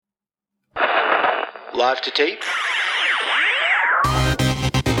Live to tape.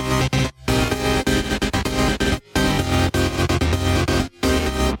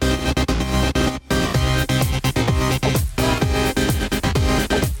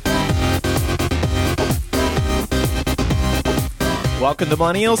 Welcome to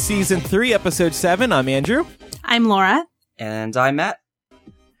Millennials, Season 3, Episode 7. I'm Andrew. I'm Laura. And I'm Matt.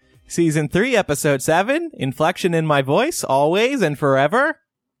 Season 3, Episode 7, Inflection in My Voice, Always and Forever.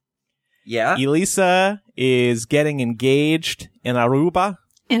 Yeah? Elisa is getting engaged in Aruba.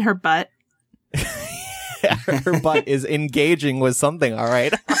 In her butt. Her butt is engaging with something, all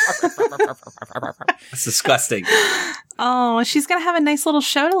right? That's disgusting. Oh, she's going to have a nice little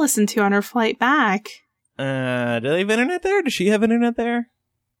show to listen to on her flight back. Do they have internet there? Does she have internet there?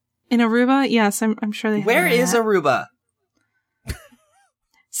 In Aruba? Yes, I'm sure they have. Where is internet. Aruba?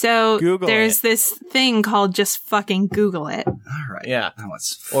 So Google there's it. this thing called just fucking Google it. All right. Yeah. That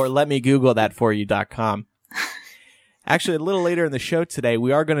was Or let me Google that for you.com. Actually, a little later in the show today,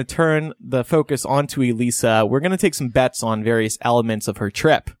 we are going to turn the focus onto Elisa. We're going to take some bets on various elements of her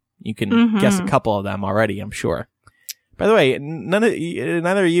trip. You can guess a couple of them already, I'm sure. By the way,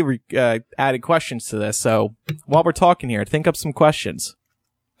 neither of you added questions to this, so while we're talking here, think up some questions.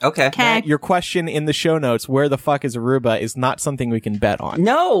 Okay. Okay. Your question in the show notes, where the fuck is Aruba, is not something we can bet on.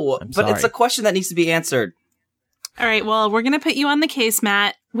 No, I'm but it's sorry. a question that needs to be answered. All right, well, we're going to put you on the case,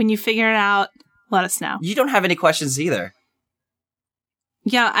 Matt. When you figure it out, let us know. You don't have any questions either.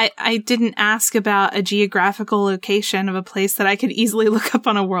 Yeah, I didn't ask about a geographical location of a place that I could easily look up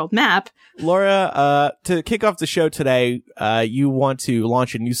on a world map. Laura, to kick off the show today, you want to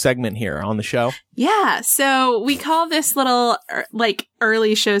launch a new segment here on the show? Yeah, so we call this little,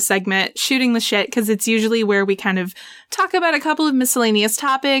 early show segment Shooting the Shit, because it's usually where we kind of talk about a couple of miscellaneous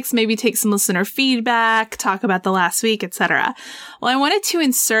topics, maybe take some listener feedback, talk about the last week, etc. Well, I wanted to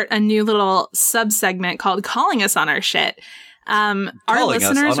insert a new little sub-segment called Calling Us on Our Shit. Our Calling us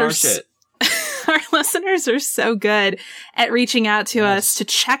listeners on are our shit. our listeners are so good at reaching out to us to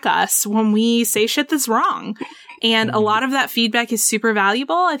check us when we say shit that's wrong. And a lot of that feedback is super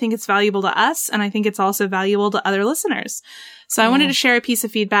valuable. I think it's valuable to us, and I think it's also valuable to other listeners. So I wanted to share a piece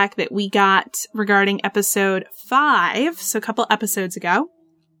of feedback that we got regarding episode 5, so a couple episodes ago.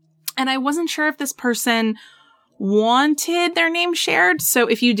 And I wasn't sure if this person wanted their name shared. So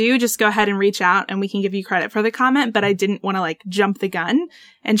if you do, just go ahead and reach out and we can give you credit for the comment, but I didn't want to jump the gun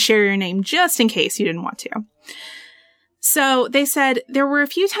and share your name just in case you didn't want to. So they said there were a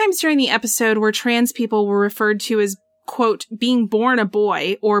few times during the episode where trans people were referred to as, quote, being born a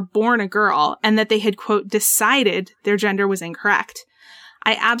boy or born a girl, and that they had, quote, decided their gender was incorrect.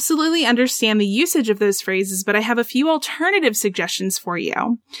 I absolutely understand the usage of those phrases, but I have a few alternative suggestions for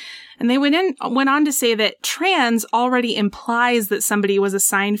you. And they went on to say that trans already implies that somebody was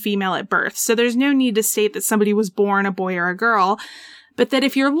assigned female at birth, so there's no need to state that somebody was born a boy or a girl, but that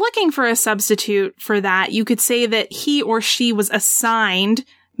if you're looking for a substitute for that, you could say that he or she was assigned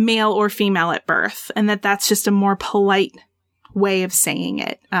male or female at birth, and that that's just a more polite way of saying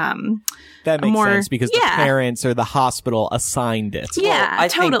it. That makes sense because the parents or the hospital assigned it. Yeah, I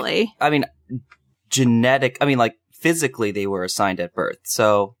totally. Think, physically they were assigned at birth.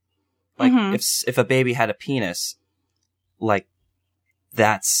 So, if a baby had a penis,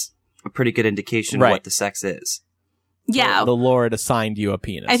 that's a pretty good indication of what the sex is. Yeah. The Lord assigned you a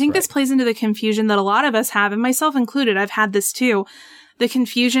penis. I think this plays into the confusion that a lot of us have, and myself included. I've had this too. The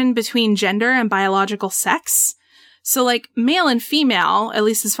confusion between gender and biological sex. So male and female, at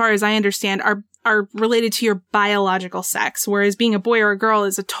least as far as I understand, are related to your biological sex, whereas being a boy or a girl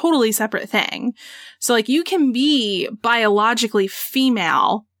is a totally separate thing. So you can be biologically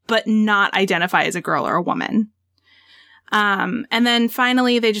female, but not identify as a girl or a woman. And then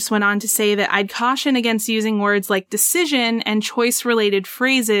finally, they just went on to say that I'd caution against using words like decision and choice-related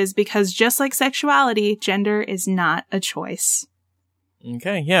phrases because just like sexuality, gender is not a choice.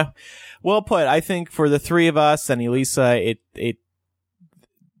 Okay, yeah. Well put. I think for the three of us and Elisa,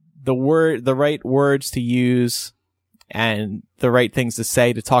 the right words to use and the right things to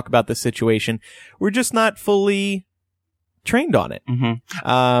say to talk about the situation, we're just not fully trained on it.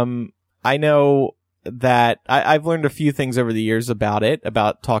 Mm-hmm. I know that I've learned a few things over the years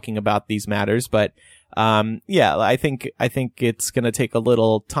about talking about these matters, but I think it's going to take a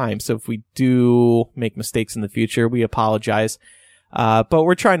little time. So if we do make mistakes in the future, we apologize. But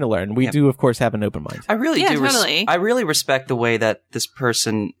we're trying to learn. We do, of course, have an open mind. I really do. Totally. I really respect the way that this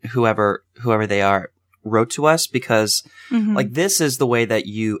person, whoever they are, wrote to us because, this is the way that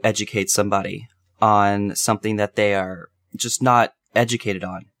you educate somebody on something that they are just not educated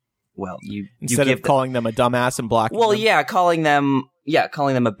on. Well, Instead of calling them a dumbass and blocking them. Yeah, calling them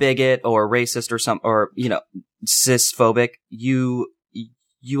calling them a bigot or racist or cisphobic, you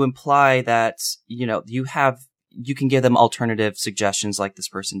imply that, you can give them alternative suggestions like this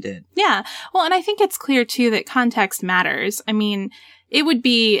person did. Yeah. Well, and I think it's clear too that context matters. I mean, it would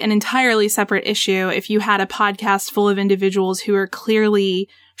be an entirely separate issue if you had a podcast full of individuals who are clearly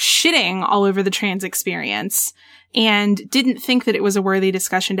shitting all over the trans experience and didn't think that it was a worthy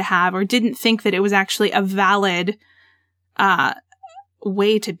discussion to have, or didn't think that it was actually a valid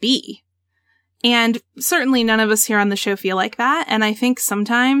way to be. And certainly none of us here on the show feel like that. And I think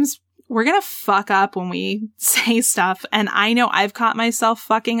sometimes we're going to fuck up when we say stuff. And I know I've caught myself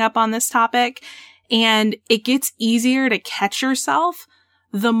fucking up on this topic, and it gets easier to catch yourself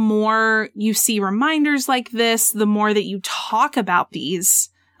the more you see reminders like this, the more that you talk about these,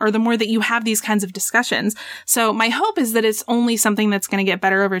 or the more that you have these kinds of discussions. So my hope is that it's only something that's going to get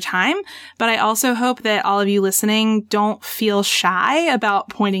better over time. But I also hope that all of you listening don't feel shy about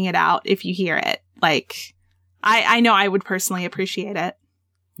pointing it out if you hear it. Like, I know I would personally appreciate it.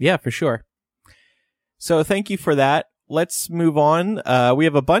 Yeah, for sure. So thank you for that. Let's move on. We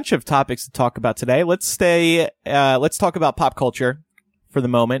have a bunch of topics to talk about today. Let's talk about pop culture for the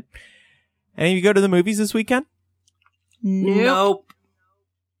moment. Any of you go to the movies this weekend? Nope.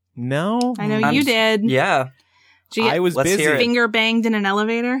 No? I know you did. Yeah. I was busy. Finger banged in an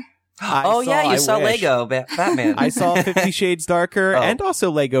elevator? You saw Lego Batman. I saw 50 Shades Darker and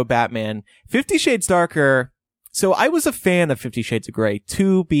also Lego Batman. 50 Shades Darker. So I was a fan of 50 Shades of Grey,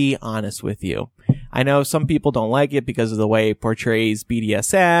 to be honest with you. I know some people don't like it because of the way it portrays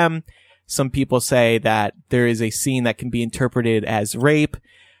BDSM. Some people say that there is a scene that can be interpreted as rape.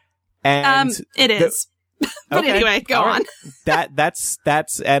 And it is. But okay. Anyway, go on. That's,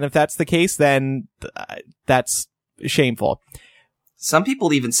 and if that's the case, then that's shameful. Some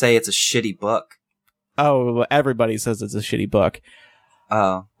people even say it's a shitty book. Oh, everybody says it's a shitty book.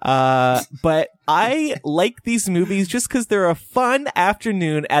 Oh. But I like these movies just because they're a fun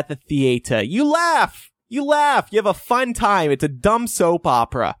afternoon at the theater. You laugh. You have a fun time. It's a dumb soap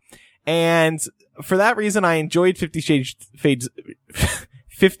opera. And for that reason, I enjoyed 50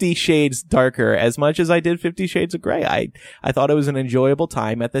 Shades Darker as much as I did 50 Shades of Grey. I thought it was an enjoyable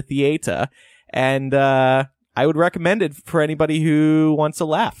time at the theater. And, I would recommend it for anybody who wants to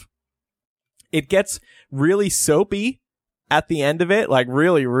laugh. It gets really soapy at the end of it, like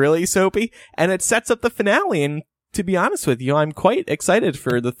really, really soapy, and it sets up the finale. And to be honest with you, I'm quite excited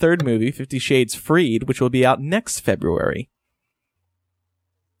for the third movie, 50 Shades Freed, which will be out next February.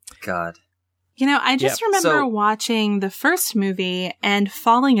 God. I just remember watching the first movie and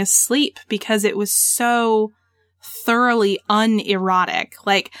falling asleep because it was so thoroughly unerotic.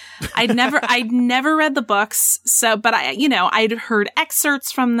 Like, I'd never read the books. So, but I'd heard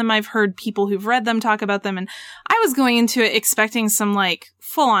excerpts from them. I've heard people who've read them talk about them. And I was going into it expecting some like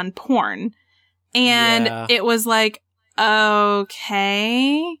full on porn. And it was like,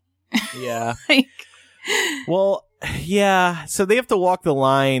 okay. Yeah. Well, yeah. So they have to walk the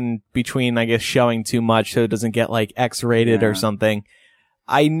line between, I guess, showing too much so it doesn't get like X-rated or something.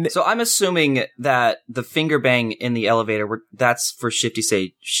 So I'm assuming that the finger bang in the elevator, that's for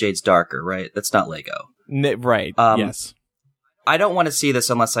 50 Shades Darker, right? That's not Lego. Right. Yes. I don't want to see this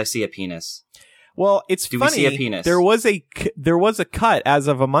unless I see a penis. Well, it's funny. Do we see a penis? There was a cut as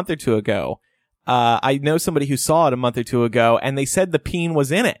of a month or two ago. I know somebody who saw it a month or two ago, and they said the peen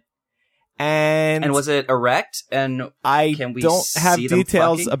was in it. And was it erect? And I can we don't have see them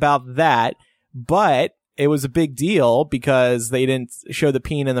details fucking? about that, but it was a big deal because they didn't show the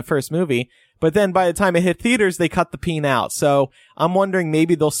peen in the first movie. But then by the time it hit theaters, they cut the peen out. So I'm wondering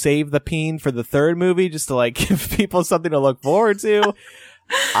maybe they'll save the peen for the third movie just to like give people something to look forward to.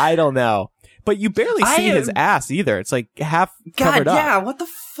 I don't know. But you barely see his ass either. It's like half covered up. Yeah, what the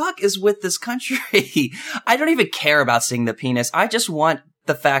fuck is with this country? I don't even care about seeing the penis. I just want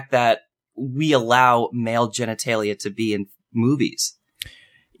the fact that we allow male genitalia to be in movies.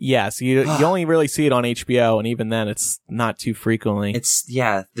 Yes, you only really see it on HBO, and even then, it's not too frequently.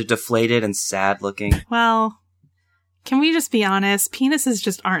 They're deflated and sad looking. Well, can we just be honest? Penises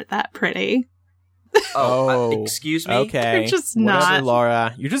just aren't that pretty. Excuse me? Okay. They're just Whatever, not.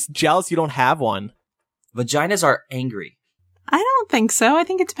 Laura. You're just jealous you don't have one. Vaginas are angry. I don't think so. I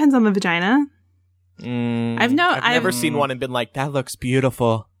think it depends on the vagina. I've never seen one and been like, that looks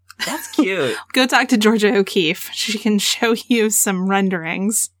beautiful. That's cute. Go talk to Georgia O'Keeffe. She can show you some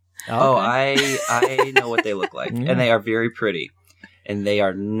renderings. Okay. I know what they look like. And they are very pretty. And they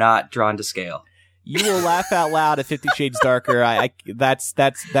are not drawn to scale. You will laugh out loud at 50 Shades Darker.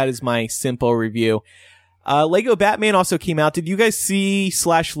 That is my simple review. Lego Batman also came out. Did you guys see /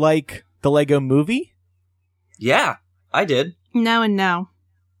 like the Lego movie? Yeah, I did. No and no.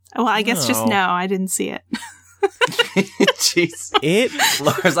 Well, I guess just no. I didn't see it. Jeez.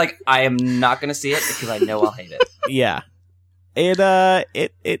 Laura's like, I am not going to see it because I know I'll hate it. Yeah.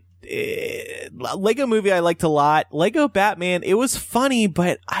 Lego Movie I liked a lot. Lego Batman, it was funny,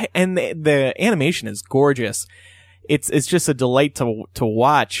 but the animation is gorgeous. It's just a delight to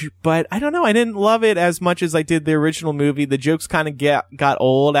watch, but I don't know. I didn't love it as much as I did the original movie. The jokes kind of got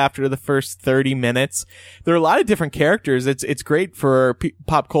old after the first 30 minutes. There are a lot of different characters. It's great for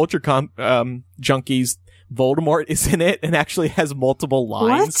pop culture junkies. Voldemort is in it and actually has multiple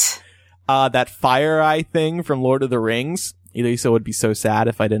lines. What? That Fire Eye thing from Lord of the Rings. Elisa would be so sad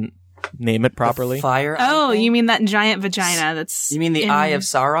if I didn't name it properly. The Fire Eye Oh, thing? you mean that giant vagina that's... You mean the Eye of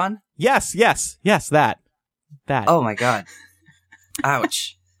Sauron? Yes, that. Oh my god.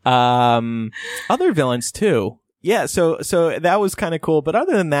 Ouch. Other villains too. Yeah, so that was kind of cool. But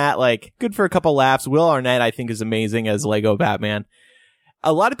other than that, like, good for a couple laughs. Will Arnett, I think, is amazing as Lego Batman.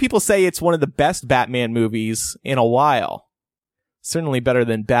 A lot of people say it's one of the best Batman movies in a while. Certainly better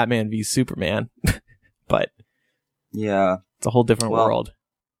than Batman v Superman. But yeah, it's a whole different world.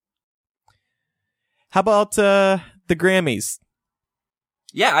 How about the Grammys?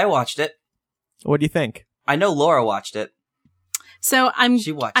 Yeah, I watched it. What do you think? I know Laura watched it. So I'm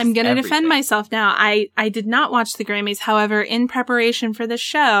going to defend everything. myself now. I did not watch the Grammys. However, in preparation for the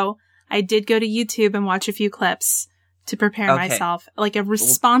show, I did go to YouTube and watch a few clips to prepare myself like a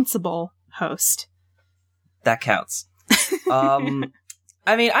responsible host. That counts. I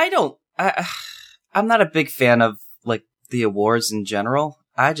mean, I'm not a big fan of like the awards in general.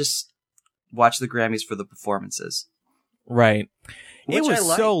 I just watch the Grammys for the performances. Right. Which it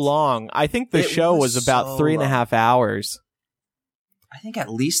was so long. I think the show was about so 3.5 hours. I think at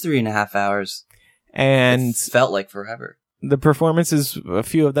least 3.5 hours. And it felt like forever. The performances, a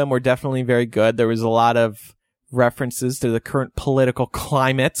few of them were definitely very good. There was a lot of references to the current political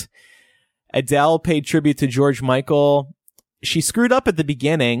climate. Adele paid tribute to George Michael. She screwed up at the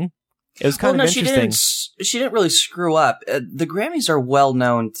beginning. It was kind of interesting. She didn't really screw up. The Grammys are well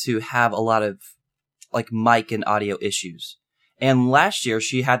known to have a lot of like mic and audio issues. And last year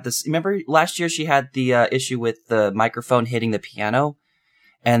she had this, remember last year she had the issue with the microphone hitting the piano,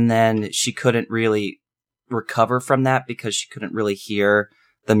 and then she couldn't really recover from that because she couldn't really hear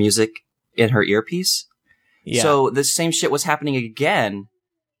the music in her earpiece. Yeah. So the same shit was happening again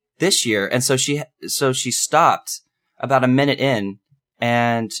this year. And so she stopped about a minute in,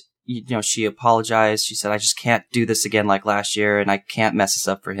 and she apologized. She said, I just can't do this again like last year, and I can't mess this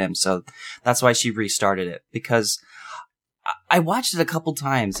up for him. So that's why she restarted it, because I watched it a couple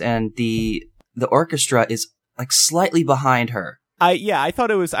times, and the orchestra is like slightly behind her. I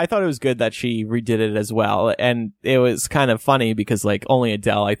thought it was good that she redid it as well, and it was kind of funny because like only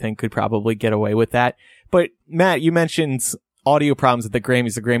Adele I think could probably get away with that. But Matt, you mentioned audio problems at the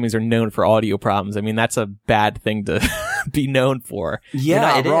Grammys. The Grammys are known for audio problems. I mean, that's a bad thing to be known for.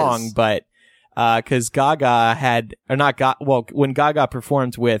 Yeah, You're not wrong, is. But because when Gaga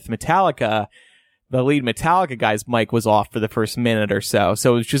performed with Metallica, the lead Metallica guy's mic was off for the first minute or so.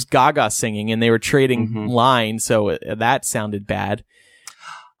 So it was just Gaga singing, and they were trading lines, so that sounded bad.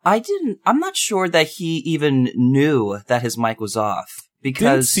 I'm not sure that he even knew that his mic was off, because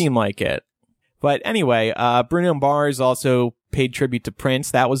didn't seem like it. But anyway, Bruno Mars also paid tribute to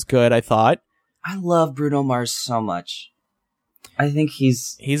Prince. That was good, I thought. I love Bruno Mars so much. I think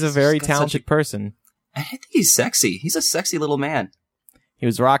he's a very talented person. I think he's sexy. He's a sexy little man. He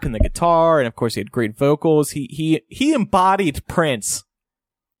was rocking the guitar, and of course he had great vocals. He embodied Prince.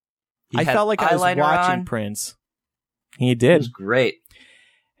 I felt like I was watching Prince. He did. It was great.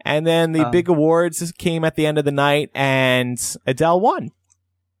 And then the big awards came at the end of the night, and Adele won.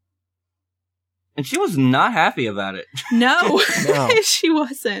 And she was not happy about it. No. She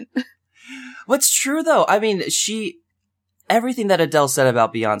wasn't. What's true though, I mean, everything that Adele said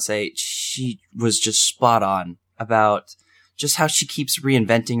about Beyonce, she was just spot on about just how she keeps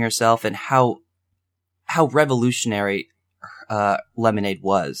reinventing herself and how revolutionary Lemonade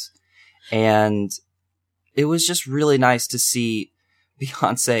was. And it was just really nice to see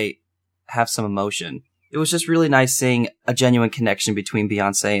Beyonce have some emotion. It was just really nice seeing a genuine connection between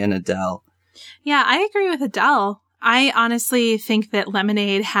Beyonce and Adele. Yeah, I agree with Adele. I honestly think that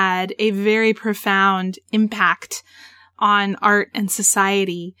Lemonade had a very profound impact on art and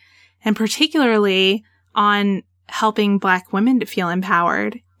society, and particularly on helping Black women to feel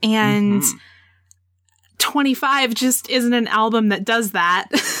empowered. And 25 just isn't an album that does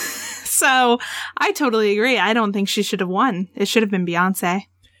that. So I totally agree. I don't think she should have won. It should have been Beyonce.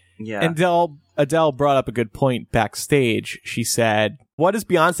 Yeah. And Adele brought up a good point backstage. She said, what does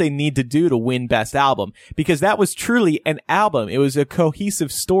Beyonce need to do to win Best Album? Because that was truly an album. It was a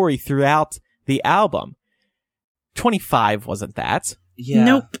cohesive story throughout the album. 25 wasn't that. Yeah.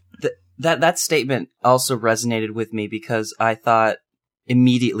 Nope. That statement also resonated with me because I thought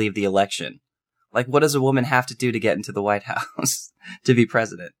immediately of the election. Like, what does a woman have to do to get into the White House to be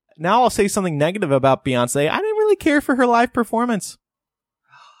president? Now I'll say something negative about Beyonce. I didn't really care for her live performance.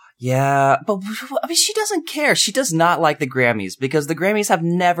 Yeah, but I mean, she doesn't care. She does not like the Grammys because the Grammys have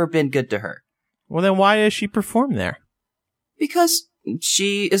never been good to her. Well, then why does she perform there? Because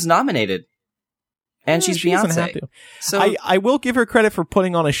she is nominated. And she's she doesn't have Beyonce. to. So I will give her credit for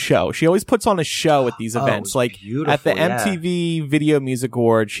putting on a show. She always puts on a show at these events. Like at the MTV Video Music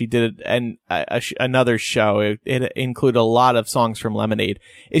Awards, she did another show. It included a lot of songs from Lemonade.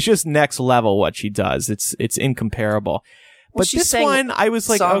 It's just next level what she does. It's incomparable. Well, but this one, I was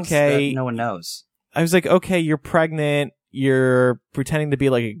like, okay. No one knows. I was like, okay, you're pregnant. You're pretending to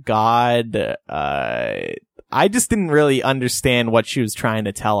be like a god. I just didn't really understand what she was trying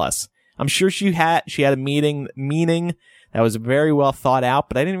to tell us. I'm sure she had a meaning that was very well thought out,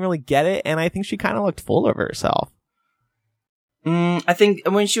 but I didn't really get it, and I think she kind of looked full of herself. I think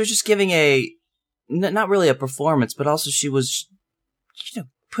when she was just giving not really a performance, but also she was,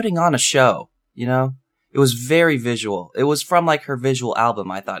 putting on a show, It was very visual. It was from like her visual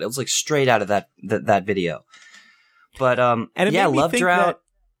album, I thought. It was like straight out of that video. But, yeah, Love Drought.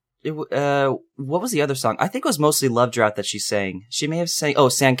 What was the other song? I think it was mostly Love Drought that she sang. She may have sang,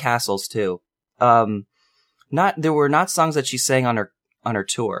 Sandcastles too. There were not songs that she sang on her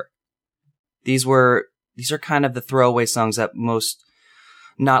tour. These are kind of the throwaway songs that most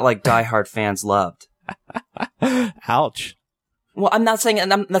not like diehard fans loved. Ouch. Well, I'm not saying,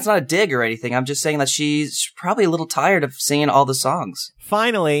 and that's not a dig or anything. I'm just saying that she's probably a little tired of singing all the songs.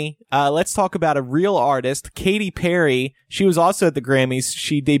 Finally, let's talk about a real artist, Katy Perry. She was also at the Grammys.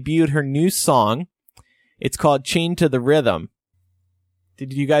 She debuted her new song. It's called Chained to the Rhythm.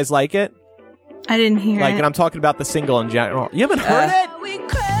 Did you guys like it? I didn't hear it. And I'm talking about the single in general. You haven't heard it?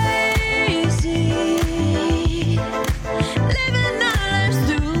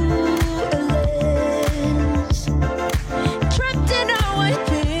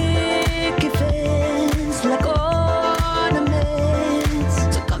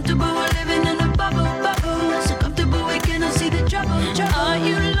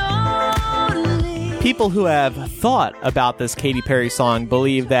 People who have thought about this Katy Perry song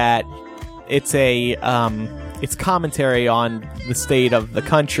believe that it's it's commentary on the state of the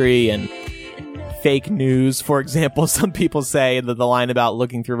country and fake news. For example, some people say that the line about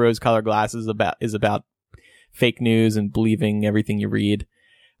looking through rose-colored glasses is about fake news and believing everything you read.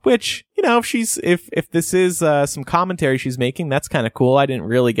 Which, if this is some commentary she's making, that's kind of cool. I didn't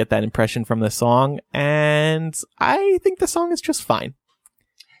really get that impression from the song, and I think the song is just fine.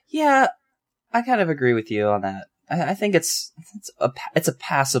 Yeah. I kind of agree with you on that. I think it's a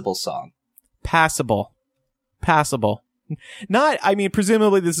passable song. Passable. Presumably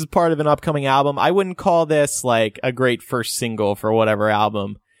this is part of an upcoming album. I wouldn't call this like a great first single for whatever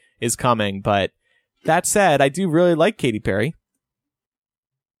album is coming, but that said, I do really like Katy Perry.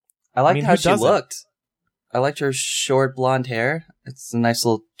 I liked how she looked. I liked her short blonde hair. It's a nice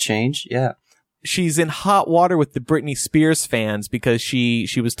little change. Yeah. She's in hot water with the Britney Spears fans because she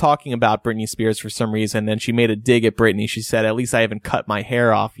was talking about Britney Spears for some reason. Then she made a dig at Britney. She said, at least I haven't cut my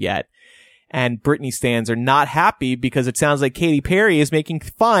hair off yet. And Britney stans are not happy because it sounds like Katy Perry is making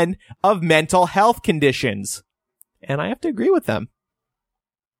fun of mental health conditions. And I have to agree with them.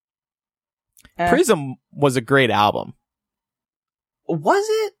 Prism was a great album. Was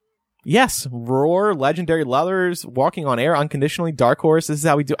it? Yes, Roar, Legendary Lovers, Walking on Air, Unconditionally, Dark Horse, This Is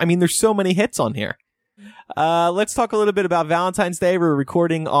How We Do. I mean, there's so many hits on here. Let's talk a little bit about Valentine's Day. We're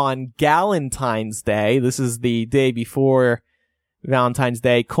recording on Galentine's Day. This is the day before Valentine's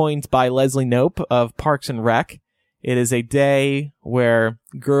Day, coined by Leslie Knope of Parks and Rec. It is a day where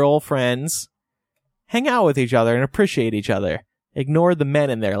girlfriends hang out with each other and appreciate each other. Ignore the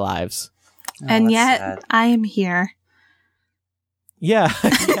men in their lives. And yet, sad. I am here. Yeah.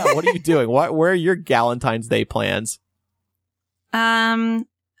 What are you doing? Where are your Galentine's Day plans? Mine's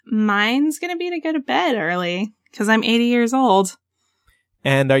gonna be to go to bed early because I'm 80 years old.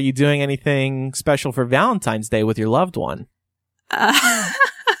 And are you doing anything special for Valentine's Day with your loved one?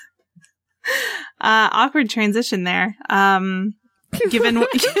 Awkward transition there. Given what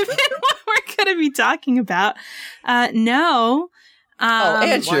we're gonna be talking about, no.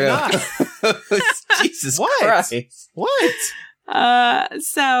 Andrew. Jesus Christ. What?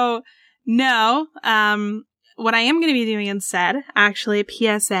 So no, what I am going to be doing instead, actually,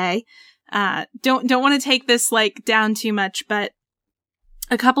 PSA, don't want to take this like down too much, but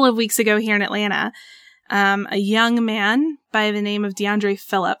a couple of weeks ago here in Atlanta, a young man by the name of DeAndre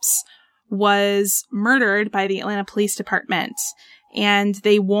Phillips was murdered by the Atlanta Police Department, and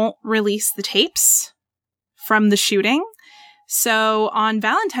they won't release the tapes from the shooting. So on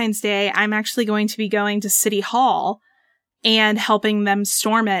Valentine's Day, I'm actually going to be going to City Hall and helping them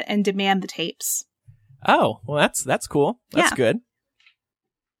storm it and demand the tapes. Oh, well, that's cool. That's good.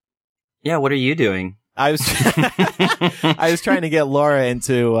 Yeah, what are you doing? I was trying to get Laura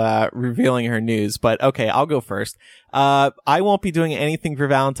into revealing her news, but okay, I'll go first. I won't be doing anything for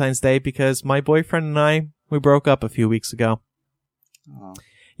Valentine's Day because my boyfriend and we broke up a few weeks ago. Oh.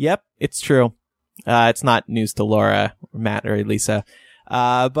 Yep, it's true. It's not news to Laura, or Matt, or Elisa.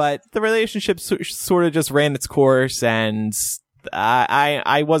 But the relationship sort of just ran its course, and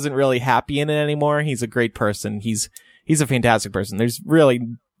I wasn't really happy in it anymore. He's a great person. He's a fantastic person. There's really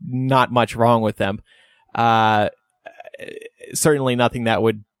not much wrong with them. Certainly nothing that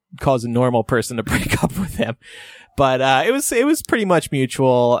would cause a normal person to break up with him. But it was pretty much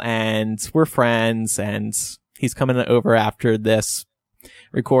mutual, and we're friends, and he's coming over after this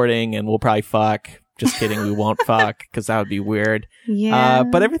recording, and we'll probably fuck. Just kidding, we won't fuck, because that would be weird. Yeah.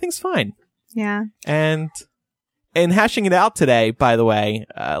 But everything's fine. Yeah. And hashing it out today, by the way,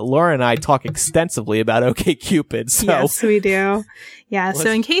 Laura and I talk extensively about OkCupid. So. Yes, we do. Yeah.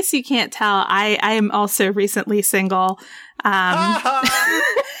 So in case you can't tell, I am also recently single. So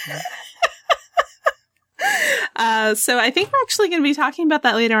I think we're actually going to be talking about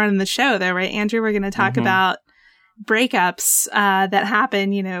that later on in the show, though, right, Andrew? We're going to talk about breakups that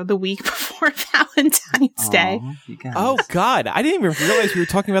happen, the week before Valentine's Day. Oh, God. I didn't even realize we were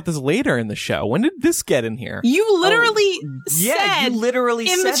talking about this later in the show. When did this get in here? You literally said you literally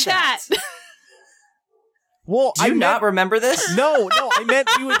in said the chat. Well, Do you not remember this? No,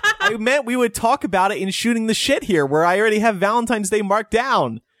 I meant we would talk about it in Shooting the Shit here, where I already have Valentine's Day marked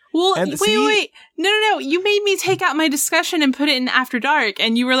down. Well, wait. No. You made me take out my discussion and put it in After Dark,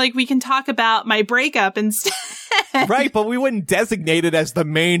 and you were like, we can talk about my breakup instead. Right, but we wouldn't designate it as the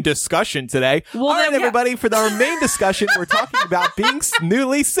main discussion today. Well, all right, everybody, for our main discussion, we're talking about being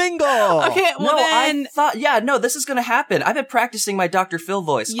newly single. Okay, well then... I thought, this is going to happen. I've been practicing my Dr. Phil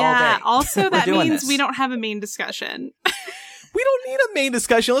voice all day. Yeah, also that means this. we don't have a main discussion. We don't need a main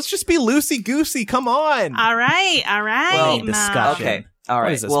discussion. Let's just be loosey-goosey. Come on. All right. Well, discussion. Okay. All right.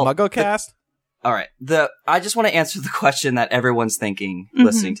 What is this, MuggleCast? All right. I just want to answer the question that everyone's thinking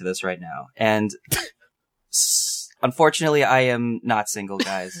listening to this right now. And unfortunately, I am not single,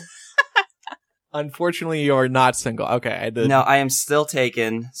 guys. Unfortunately, you're not single. Okay. No, I am still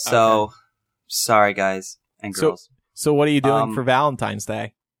taken. So, Sorry, guys and girls. So what are you doing for Valentine's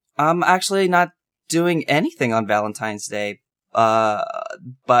Day? I'm actually not doing anything on Valentine's Day.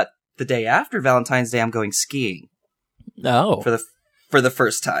 But the day after Valentine's Day, I'm going skiing. Oh. For the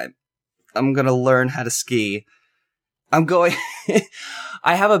first time. I'm going to learn how to ski. I'm going...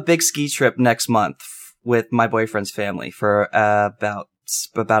 I have a big ski trip next month with my boyfriend's family for about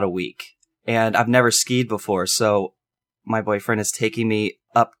a week. And I've never skied before, so my boyfriend is taking me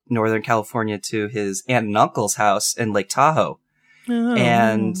up Northern California to his aunt and uncle's house in Lake Tahoe. Oh.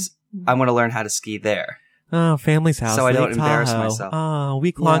 And I'm going to learn how to ski there. Oh, family's house. So I don't embarrass myself. Oh,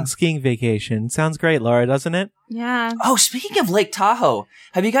 week-long skiing vacation. Sounds great, Laura, doesn't it? Yeah. Oh, speaking of Lake Tahoe,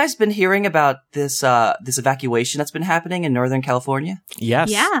 have you guys been hearing about this evacuation that's been happening in Northern California? Yes.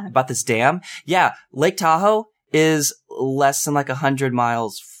 Yeah. About this dam? Yeah. Lake Tahoe is less than 100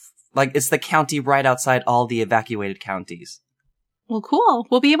 miles. It's the county right outside all the evacuated counties. Well, cool.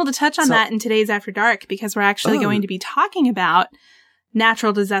 We'll be able to touch on that in today's After Dark because we're actually going to be talking about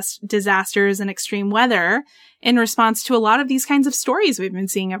natural disasters and extreme weather in response to a lot of these kinds of stories we've been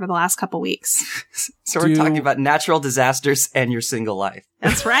seeing over the last couple weeks. So we're talking about natural disasters and your single life.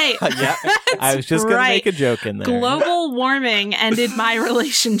 That's right. Yeah. I was just going to make a joke in there. Global warming ended my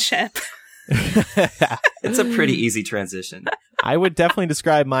relationship. It's a pretty easy transition. I would definitely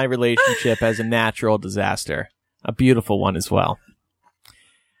describe my relationship as a natural disaster. A beautiful one as well.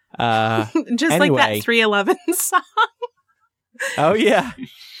 Just anyway. like that 311 song. Oh yeah.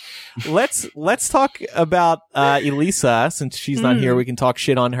 Let's talk about Elisa. Since she's not here, we can talk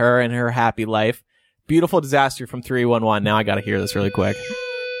shit on her and her happy life. Beautiful Disaster from 311. Now I gotta hear this really quick.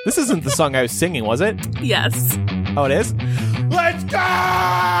 This isn't the song I was singing, was it? Yes. Oh, it is? Let's go!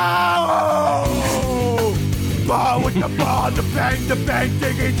 Ball with the ball, the bang,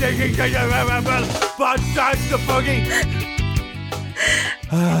 diggy, ball, the boogie.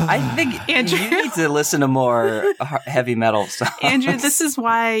 I think Andrew, you need to listen to more heavy metal songs. Andrew, this is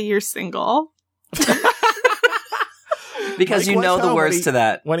why you're single. Because you know the words to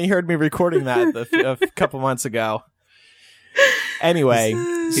that. When he heard me recording that a couple months ago. Anyway,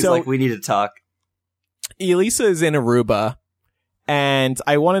 He's so like, we need to talk. Elisa is in Aruba, and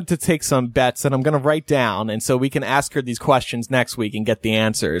I wanted to take some bets that I'm going to write down, and so we can ask her these questions next week and get the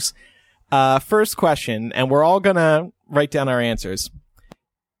answers. First question, and we're all going to write down our answers.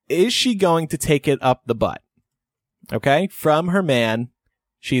 Is she going to take it up the butt? Okay, from her man.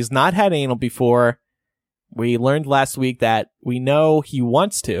 She's not had anal before. We learned last week that we know he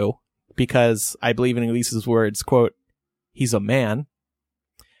wants to, because I believe in Elisa's words, quote, he's a man.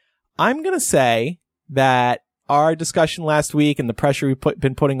 I'm going to say that our discussion last week and the pressure we've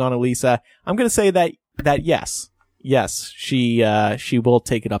been putting on Elisa, I'm going to say that yes, she will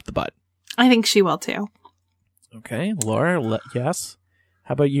take it up the butt. I think she will too. Okay, Laura, yes.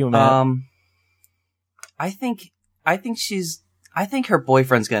 How about you, Matt? I think her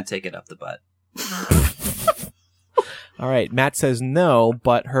boyfriend's gonna take it up the butt. All right, Matt says no,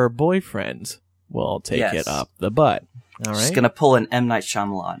 but her boyfriend will take it up the butt. All right. She's gonna pull an M. Night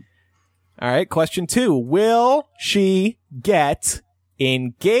Shyamalan. All right, question 2. Will she get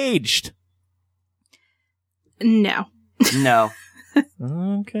engaged? No. No.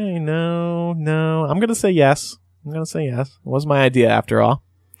 Okay, no. I'm going to say yes. It was my idea after all.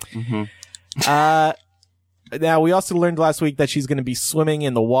 Mm-hmm. Now, we also learned last week that she's going to be swimming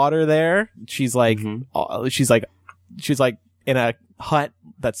in the water there. She's like, she's like in a hut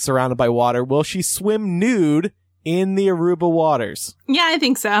that's surrounded by water. Will she swim nude in the Aruba waters? Yeah, I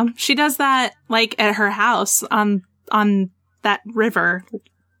think so. She does that like at her house on that river.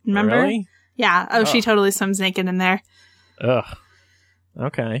 Remember? Really? Yeah. Oh, she totally swims naked in there. Ugh.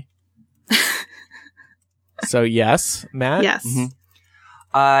 Okay. So yes, Matt? Yes. Mm-hmm.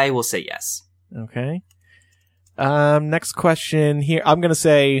 I will say yes. Okay. Next question here. I'm gonna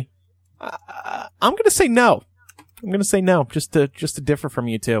say no. I'm gonna say no, just to differ from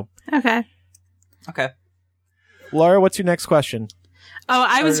you two. Okay. Laura, what's your next question? Oh,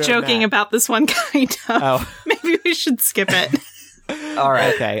 I was joking Matt. about this one kind of. Oh. Maybe we should skip it. All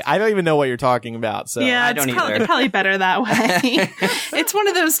right. Okay. I don't even know what you're talking about, so Yeah, I don't it's either. probably better that way. It's one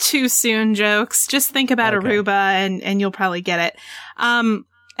of those too soon jokes. Just think about Okay. Aruba and you'll probably get it.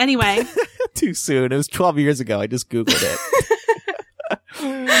 Anyway. Too soon. It was 12 years ago. I just Googled it.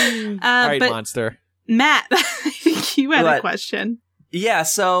 All right, but Monster. Matt, I think you had a What? question. Yeah.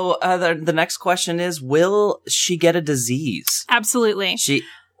 So the next question is: will she get a disease? Absolutely.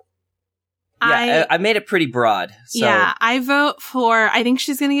 I made it pretty broad. So. Yeah, I vote for, I think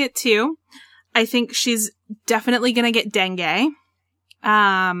she's going to get 2. I think she's definitely going to get dengue.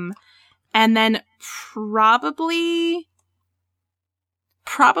 And then probably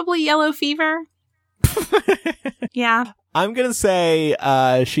yellow fever. Yeah. I'm going to say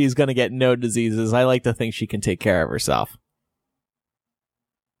she's going to get no diseases. I like to think she can take care of herself.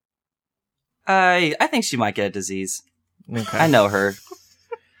 I think she might get a disease. Okay. I know her.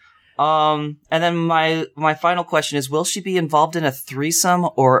 And then my final question is: will she be involved in a threesome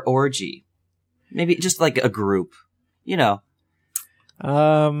or orgy? Maybe just like a group. You know.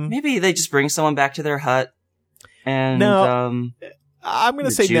 Maybe they just bring someone back to their hut, and No. I'm going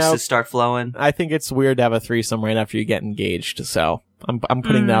to say juices no. start flowing. I think it's weird to have a threesome right after you get engaged, so I'm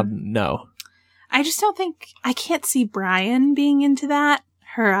putting down no. I just don't think, I can't see Brian being into that,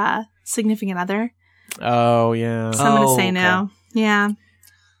 her significant other. Oh, yeah. So I'm going to say no. Yeah.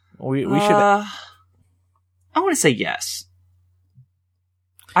 We should... I want to say yes.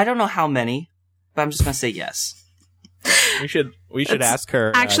 I don't know how many, but I'm just going to say yes. We should ask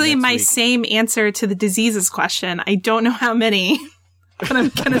her. Actually, next my week. same answer to the diseases question. I don't know how many, but I'm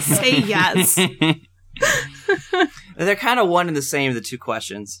going to say yes. They're kind of one and the same, the two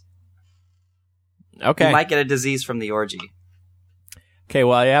questions. Okay. You might get a disease from the orgy. Okay,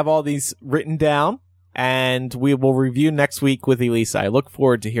 well, I have all these written down, and we will review next week with Elisa. I look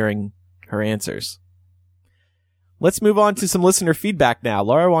forward to hearing her answers. Let's move on to some listener feedback now.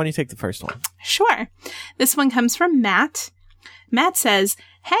 Laura, why don't you take the first one? Sure. This one comes from Matt. Matt says,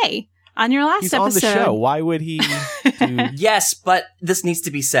 hey, on your last He's episode. on the show. Why would he do... Yes, but this needs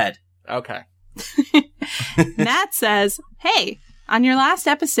to be said. Okay. Matt says, hey, on your last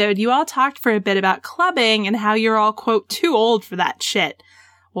episode, you all talked for a bit about clubbing and how you're all, quote, too old for that shit.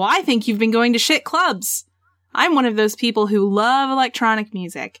 Well, I think you've been going to shit clubs. I'm one of those people who love electronic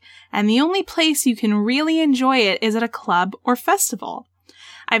music, and the only place you can really enjoy it is at a club or festival.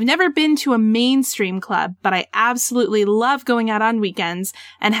 I've never been to a mainstream club, but I absolutely love going out on weekends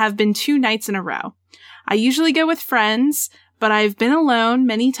and have been 2 nights in a row. I usually go with friends, but I've been alone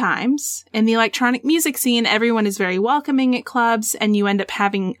many times. In the electronic music scene, everyone is very welcoming at clubs, and you end up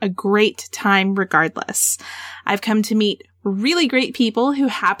having a great time regardless. I've come to meet really great people who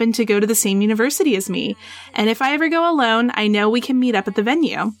happen to go to the same university as me. And if I ever go alone, I know we can meet up at the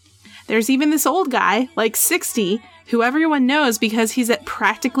venue. There's even this old guy, like 60, who everyone knows because he's at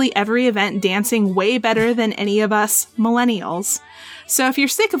practically every event dancing way better than any of us millennials. So if you're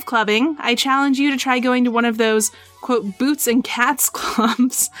sick of clubbing, I challenge you to try going to one of those, quote, boots and cats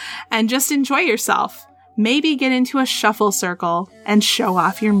clubs and just enjoy yourself. Maybe get into a shuffle circle and show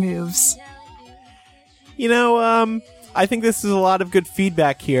off your moves. You know, I think this is a lot of good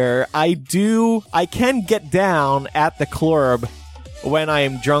feedback here. I can get down at the club when I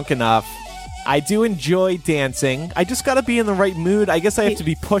am drunk enough. I do enjoy dancing. I just gotta be in the right mood. I guess I have to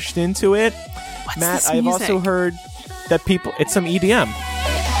be pushed into it. What's Matt, this I've music? also heard that it's some EDM.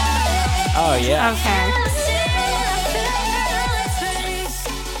 Oh, yeah. Okay.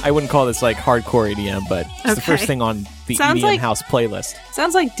 I wouldn't call this like hardcore EDM, but it's the first thing on the Sounds EDM like- house playlist.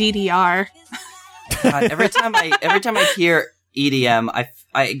 Sounds like DDR. Every time I hear EDM,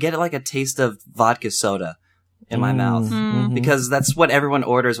 I get like a taste of vodka soda in my mouth Mm-hmm. because that's what everyone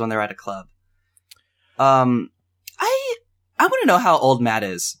orders when they're at a club. I want to know how old Matt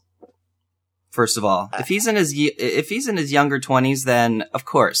is. First of all, if he's in his younger 20s, then of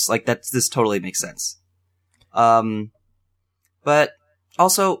course, like this totally makes sense. But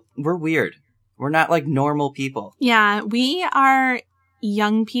also we're weird. We're not like normal people. Yeah, we are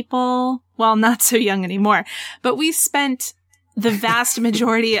young people. Well, not so young anymore, but we spent the vast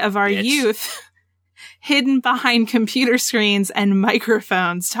majority of our Bitch. youth hidden behind computer screens and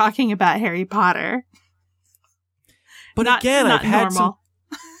microphones talking about Harry Potter. But Not again, I've normal.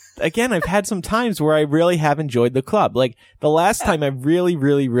 had some times where I really have enjoyed the club. Like the last time I really,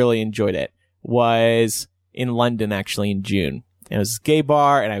 really, really enjoyed it was in London, actually in June. It was a gay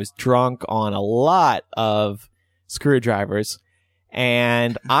bar, and I was drunk on a lot of screwdrivers.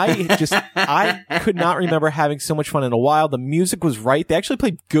 And I could not remember having so much fun in a while. The music was right. They actually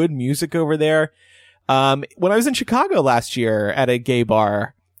played good music over there. When I was in Chicago last year at a gay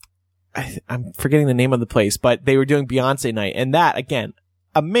bar, I'm forgetting the name of the place, but they were doing Beyonce night. And that, again,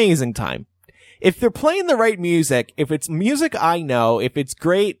 amazing time. If they're playing the right music, if it's music I know, if it's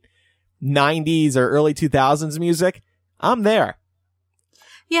great 90s or early 2000s music, I'm there.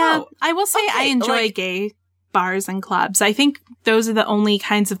 Yeah, Oh, I will say I okay, enjoy like- gay bars and clubs. I think those are the only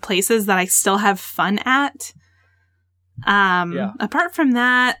kinds of places that I still have fun at. Apart from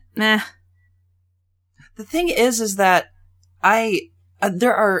that, meh. The thing is that I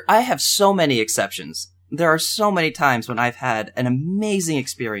have so many exceptions. There are so many times when I've had an amazing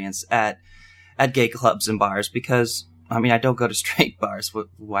experience at gay clubs and bars because, I mean, I don't go to straight bars.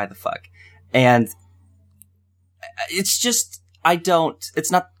 Why the fuck? And it's just,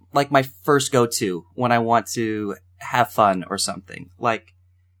 it's not like my first go-to when I want to have fun or something. Like,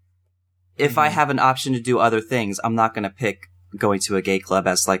 if I have an option to do other things, I'm not going to pick going to a gay club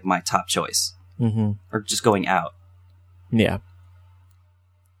as like my top choice. Mm-hmm. Or just going out. Yeah.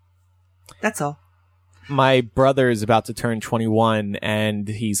 That's all. My brother is about to turn 21, and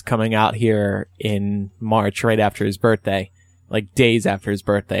he's coming out here in March, right after his birthday, like days after his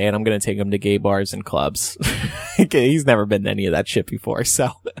birthday, and I'm going to take him to gay bars and clubs. He's never been to any of that shit before, so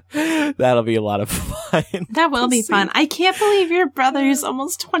that'll be a lot of fun. That will to be see. fun. I can't believe your brother's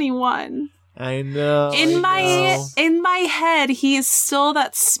almost 21. I know. In I my head, he is still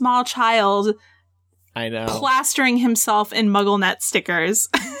that small child know. plastering himself in MuggleNet stickers.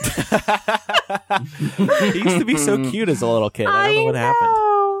 He used to be so cute as a little kid. I don't know what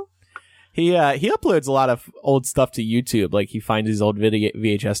happened. He uploads a lot of old stuff to YouTube. Like he finds his old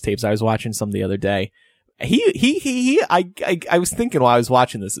VHS tapes. I was watching some the other day. I was thinking while I was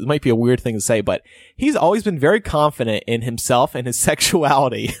watching this, it might be a weird thing to say, but he's always been very confident in himself and his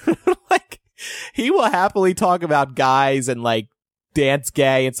sexuality. Like he will happily talk about guys and like dance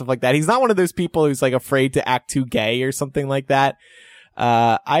gay and stuff like that. He's not one of those people who's like afraid to act too gay or something like that.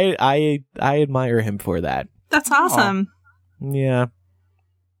 I admire him for that. That's awesome. Yeah.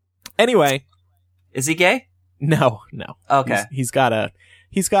 Anyway, Is he gay? no. Okay. He's got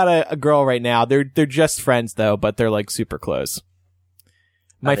a girl right now. They're just friends though, but they're like super close.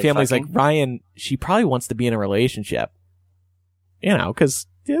 My they family's fucking? like, Ryan, she probably wants to be in a relationship. You know, cause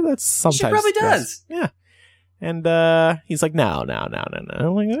that's sometimes. She probably does. Yeah. And, he's like, no.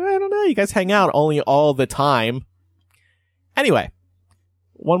 I'm like, I don't know. You guys hang out only all the time. Anyway,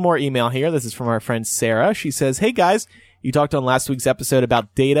 one more email here. This is from our friend Sarah. She says, hey guys, you talked on last week's episode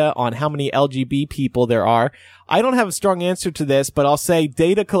about data on how many LGBT people there are. I don't have a strong answer to this, but I'll say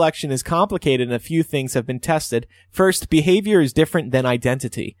data collection is complicated and a few things have been tested. First, behavior is different than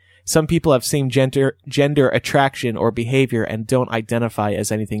identity. Some people have same gender attraction or behavior and don't identify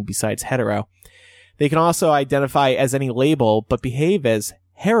as anything besides hetero. They can also identify as any label, but behave as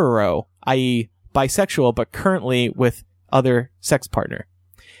hetero, i.e. bisexual, but currently with other sex partner.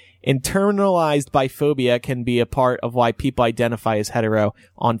 Internalized biphobia can be a part of why people identify as hetero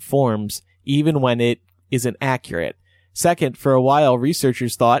on forums, even when it isn't accurate. Second, for a while,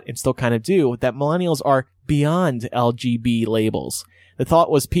 researchers thought, and still kind of do, that millennials are beyond LGB labels. The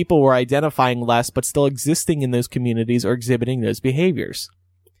thought was people were identifying less, but still existing in those communities or exhibiting those behaviors.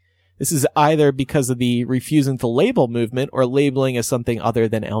 This is either because of the refusing to label movement or labeling as something other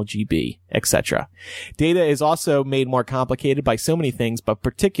than LGB, etc. Data is also made more complicated by so many things, but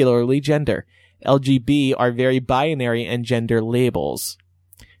particularly gender. LGB are very binary and gender labels.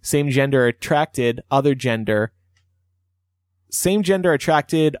 Same gender attracted, other gender.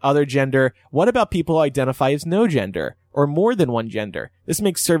 What about people who identify as no gender or more than one gender? This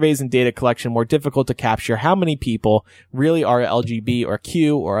makes surveys and data collection more difficult to capture how many people really are LGB or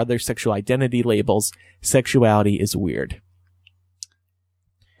Q or other sexual identity labels. Sexuality is weird.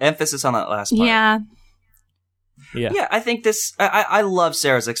 Emphasis on that last part. Yeah. Yeah, I think this, I love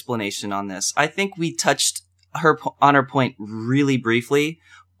Sarah's explanation on this. I think we touched on her point really briefly,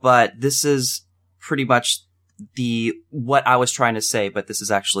 but this is pretty much what I was trying to say, but this is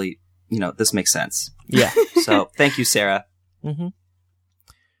actually, this makes sense. Yeah. So thank you, Sarah. Mm-hmm.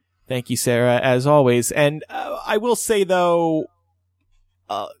 Thank you, Sarah, as always. And I will say, though,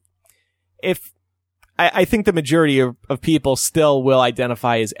 I think the majority of people still will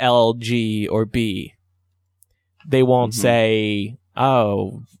identify as L, G, or B. They won't say,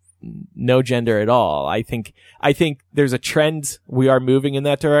 oh, no gender at all. I think there's a trend. We are moving in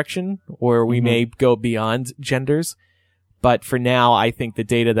that direction, or we may go beyond genders. But for now, I think the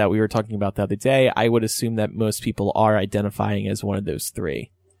data that we were talking about the other day, I would assume that most people are identifying as one of those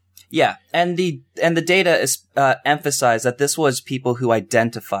three. Yeah, and the data is emphasized that this was people who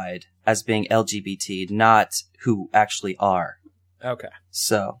identified as being LGBT, not who actually are. Okay.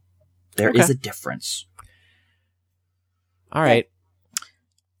 So there is a difference. All right.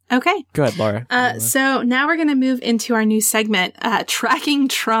 Okay. Go ahead, Laura. So now we're going to move into our new segment, Tracking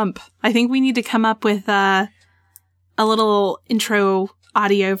Trump. I think we need to come up with a little intro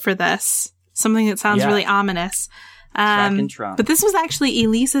audio for this. Something that sounds really ominous. Tracking Trump. But this was actually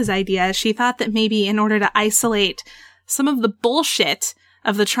Elisa's idea. She thought that maybe in order to isolate some of the bullshit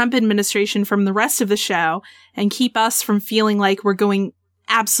of the Trump administration from the rest of the show and keep us from feeling like we're going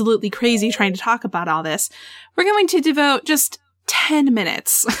absolutely crazy trying to talk about all this, we're going to devote just 10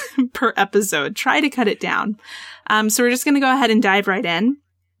 minutes per episode. Try to cut it down. So we're just going to go ahead and dive right in.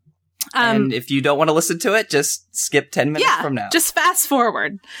 And if you don't want to listen to it, just skip 10 minutes from now. Just fast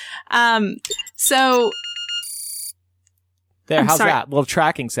forward. So how's that? Little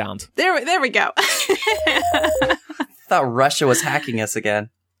tracking sound. There we go. I thought Russia was hacking us again.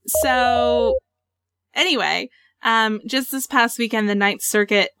 So anyway, just this past weekend, the Ninth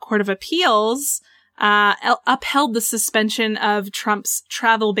Circuit Court of Appeals upheld the suspension of Trump's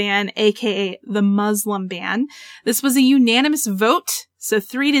travel ban, aka the Muslim ban. This was a unanimous vote, so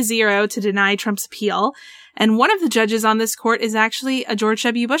 3-0 to deny Trump's appeal. And one of the judges on this court is actually a George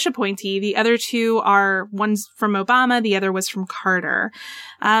W. Bush appointee. The other two are, one's from Obama, the other was from Carter.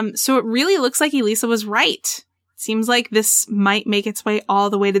 So it really looks like Elisa was right. Seems like this might make its way all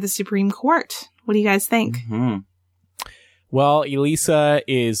the way to the Supreme Court. What do you guys think? Mm-hmm. Well, Elisa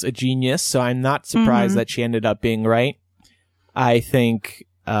is a genius, so I'm not surprised that she ended up being right. I think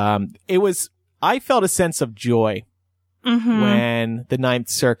I felt a sense of joy when the Ninth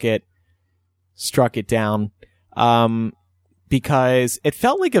Circuit struck it down, because it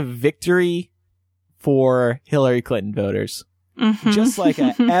felt like a victory for Hillary Clinton voters. Just like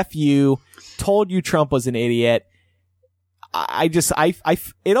a F you, told you Trump was an idiot.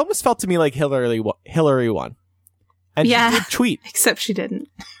 It almost felt to me like Hillary won. And she did tweet. Except she didn't.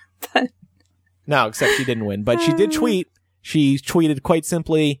 No, except she didn't win. But she did tweet. She tweeted quite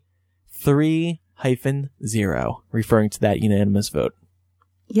simply 3-0, referring to that unanimous vote.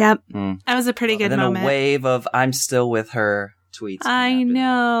 Yep. That was a pretty good moment. And then a wave of I'm still with her tweets. I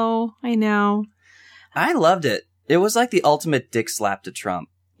know. I loved it. It was like the ultimate dick slap to Trump.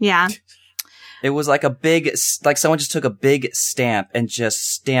 Yeah. It was like someone just took a big stamp and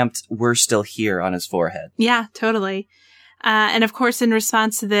just stamped "We're still here" on his forehead. Yeah, totally. And of course, in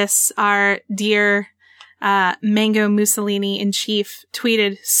response to this, our dear Mango Mussolini in chief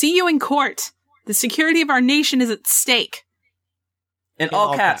tweeted, "See you in court. The security of our nation is at stake." In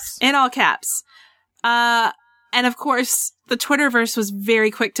all caps. In all caps. And of course, the Twitterverse was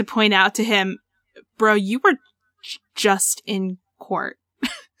very quick to point out to him, bro, you were just in court.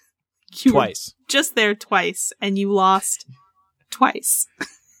 You twice. Just there twice, and you lost twice.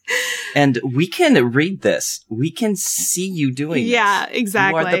 And we can read this. We can see you doing this. Yeah,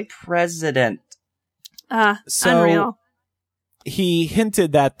 exactly. You are the president. Unreal. He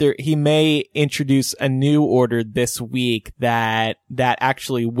hinted that he may introduce a new order this week that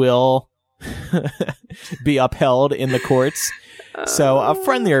actually will be upheld in the courts. So a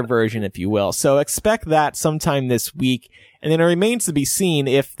friendlier version, if you will. So expect that sometime this week. And then it remains to be seen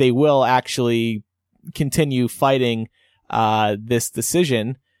if they will actually continue fighting this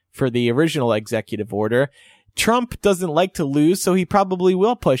decision for the original executive order. Trump doesn't like to lose, so he probably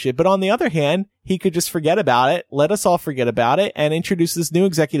will push it. But on the other hand, he could just forget about it, let us all forget about it, and introduce this new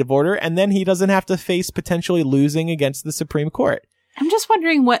executive order, and then he doesn't have to face potentially losing against the Supreme Court. I'm just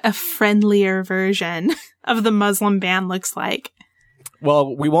wondering what a friendlier version of the Muslim ban looks like.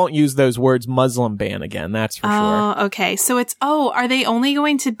 Well, we won't use those words Muslim ban again, that's for sure. Oh, okay. So are they only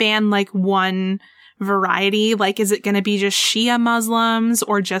going to ban like one variety? Like, is it going to be just Shia Muslims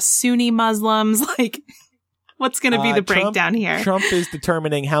or just Sunni Muslims? Like, what's going to be the breakdown here? Trump is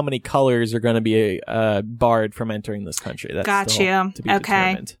determining how many colors are going to be barred from entering this country. That's Got still you. to be Okay.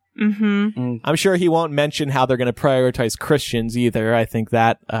 determined. Mm-hmm. I'm sure he won't mention how they're going to prioritize Christians either. I think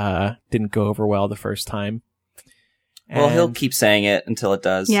that didn't go over well the first time. Well, he'll keep saying it until it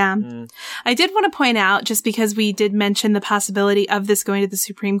does. Yeah. I did want to point out, just because we did mention the possibility of this going to the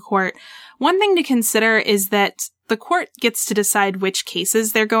Supreme Court, one thing to consider is that the court gets to decide which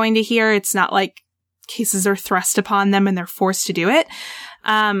cases they're going to hear. It's not like cases are thrust upon them and they're forced to do it.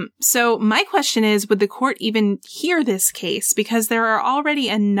 So my question is, would the court even hear this case? Because there are already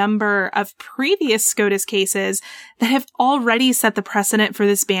a number of previous SCOTUS cases that have already set the precedent for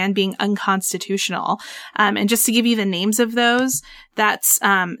this ban being unconstitutional. And just to give you the names of those, that's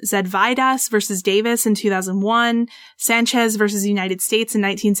Zedvidas versus Davis in 2001, Sanchez versus United States in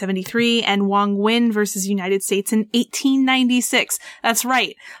 1973, and Wong Win versus United States in 1896. That's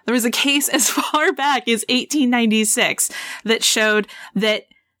right. There was a case as far back as 1896 that showed that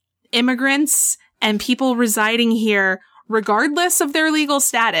immigrants and people residing here, regardless of their legal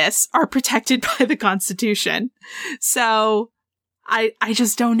status, are protected by the Constitution. So I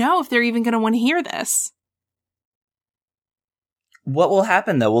just don't know if they're even going to want to hear this. What will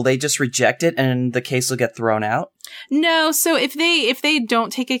happen though? Will they just reject it and the case will get thrown out? No. So if they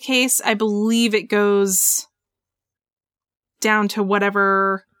don't take a case, I believe it goes down to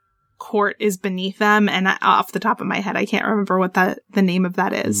whatever court is beneath them. And off the top of my head, I can't remember what the name of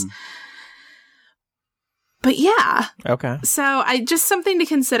that is. But yeah. Okay. So just something to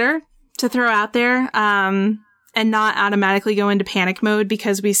consider, to throw out there, and not automatically go into panic mode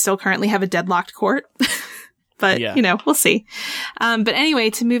because we still currently have a deadlocked court. But, we'll see. But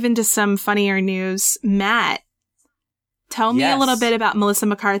anyway, to move into some funnier news, Matt, tell me a little bit about Melissa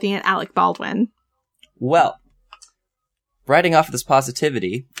McCarthy and Alec Baldwin. Well, riding off of this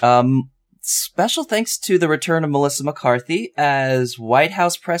positivity, special thanks to the return of Melissa McCarthy as White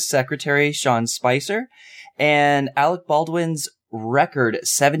House Press Secretary Sean Spicer and Alec Baldwin's record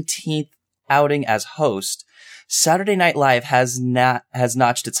 17th outing as host. Saturday Night Live has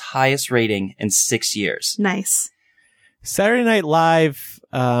notched its highest rating in 6 years. Nice. Saturday Night Live,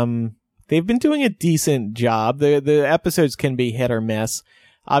 they've been doing a decent job. The episodes can be hit or miss.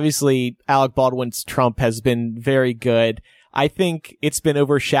 Obviously, Alec Baldwin's Trump has been very good. I think it's been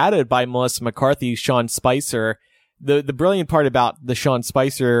overshadowed by Melissa McCarthy, Sean Spicer. The brilliant part about the Sean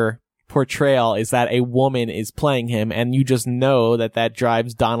Spicer portrayal is that a woman is playing him, and you just know that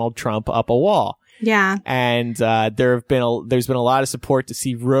drives Donald Trump up a wall. Yeah. And there's been a lot of support to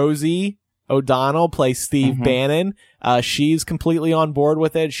see Rosie O'Donnell play Steve Bannon. She's completely on board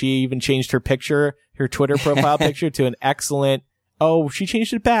with it. She even changed her Twitter profile picture to an excellent. Oh, she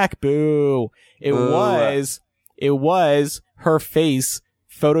changed it back. Boo. It was her face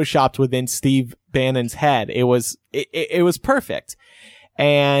photoshopped within Steve Bannon's head. It was perfect.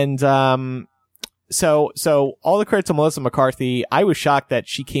 And So all the credit to Melissa McCarthy. I was shocked that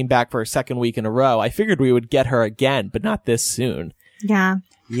she came back for a second week in a row. I figured we would get her again, but not this soon. Yeah.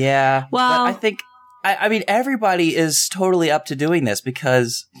 Yeah. Well, I think, I mean, everybody is totally up to doing this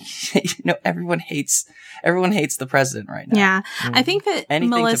because, everyone hates the president right now. Yeah. I think that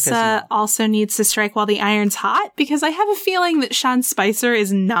Melissa also needs to strike while the iron's hot, because I have a feeling that Sean Spicer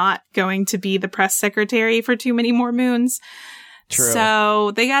is not going to be the press secretary for too many more moons. True.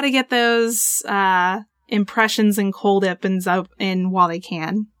 So they got to get those impressions and cold opens up in while they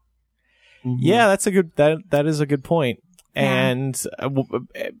can. Yeah, that is a good point. Yeah. And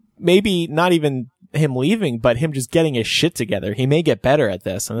maybe not even him leaving, but him just getting his shit together. He may get better at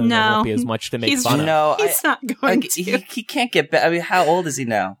this, and then there won't be as much to make fun of. No, he's not going to. He can't get better. I mean, how old is he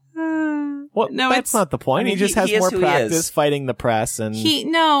now? Well, No, that's it's not the point. I mean, he just he has is more who he practice is. fighting the press, and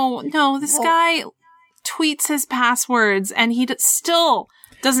this guy tweets his passwords, and he still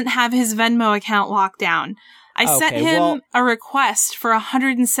doesn't have his Venmo account locked down. I sent him a request for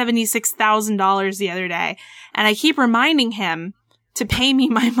 $176,000 the other day, and I keep reminding him to pay me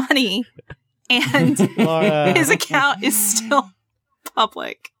my money, and his account is still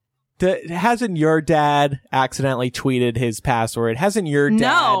public. Hasn't your dad accidentally tweeted his password? Hasn't your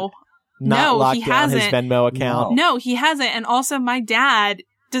dad not locked down his Venmo account? No, he hasn't. And also, my dad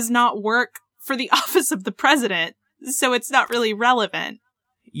does not work for the office of the president, so it's not really relevant.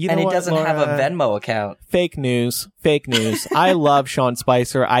 You know and he what, doesn't Laura? have a Venmo account. Fake news. I love Sean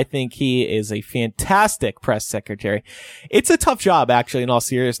Spicer. I think he is a fantastic press secretary. It's a tough job, actually, in all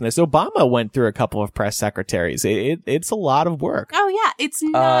seriousness. Obama went through a couple of press secretaries. It's a lot of work. Oh, yeah. It's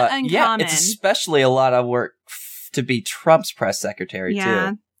not uncommon. Yeah, it's especially a lot of work to be Trump's press secretary,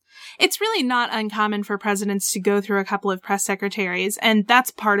 too. It's really not uncommon for presidents to go through a couple of press secretaries, and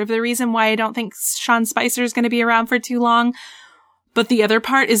that's part of the reason why I don't think Sean Spicer is going to be around for too long. But the other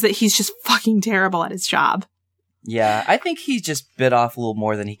part is that he's just fucking terrible at his job. Yeah, I think he just bit off a little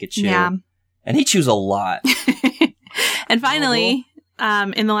more than he could chew. Yeah. And he chews a lot. And finally,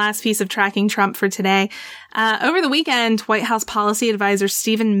 in the last piece of tracking Trump for today, over the weekend, White House policy advisor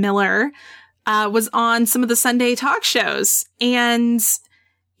Stephen Miller was on some of the Sunday talk shows, and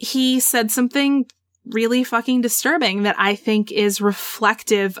he said something really fucking disturbing that I think is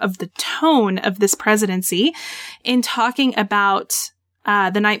reflective of the tone of this presidency in talking about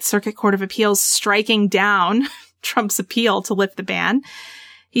the Ninth Circuit Court of Appeals striking down Trump's appeal to lift the ban.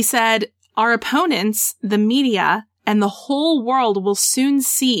 He said, "Our opponents, the media, and the whole world will soon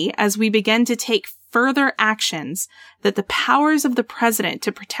see as we begin to take further actions that the powers of the president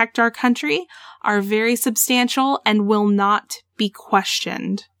to protect our country are very substantial and will not be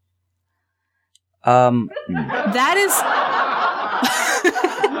questioned." That is,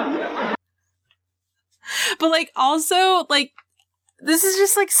 but like also like, this is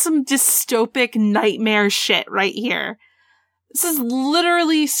just like some dystopic nightmare shit right here. This is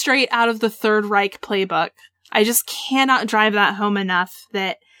literally straight out of the Third Reich playbook. I just cannot drive that home enough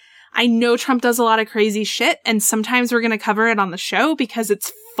that I know Trump does a lot of crazy shit, and sometimes we're going to cover it on the show because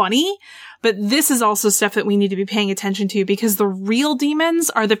it's funny. But this is also stuff that we need to be paying attention to, because the real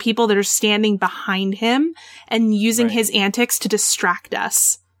demons are the people that are standing behind him and using his antics to distract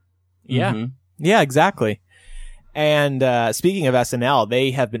us. Yeah. Mm-hmm. Yeah, exactly. And speaking of SNL,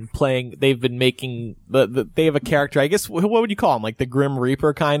 they've been making they have a character, I guess, what would you call him? Like the Grim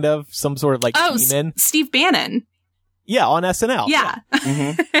Reaper, kind of? Some sort of like demon? Steve Bannon. Yeah, on SNL. Yeah.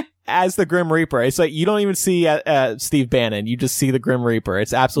 Mm-hmm. As the Grim Reaper. It's like you don't even see Steve Bannon. You just see the Grim Reaper.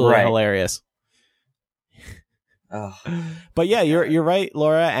 It's absolutely hilarious. Oh. But yeah, you're right,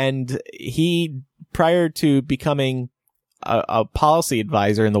 Laura. And he, prior to becoming a policy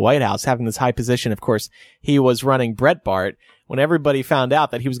advisor in the White House, having this high position, of course, he was running Breitbart. When everybody found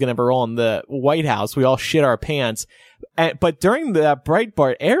out that he was going to roll in the White House, we all shit our pants. But during the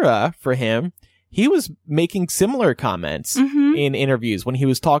Breitbart era for him, he was making similar comments in interviews when he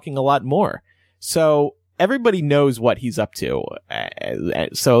was talking a lot more. So everybody knows what he's up to.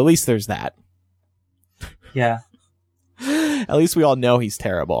 So at least there's that. Yeah. At least we all know he's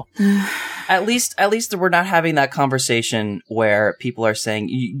terrible. At least we're not having that conversation where people are saying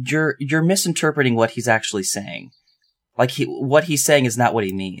you're misinterpreting what he's actually saying. Like what he's saying is not what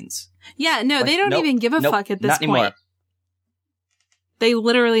he means. Yeah, no, they don't even give a fuck at this not point. Anymore. They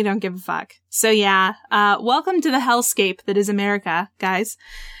literally don't give a fuck. So yeah, welcome to the hellscape that is America, guys.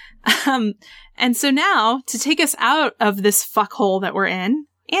 And so now, to take us out of this fuckhole that we're in,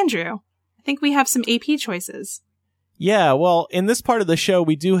 Andrew, I think we have some AP choices. Yeah, well, in this part of the show,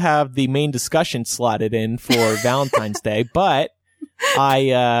 we do have the main discussion slotted in for Valentine's Day, but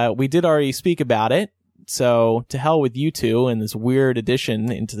we did already speak about it. So to hell with you two and this weird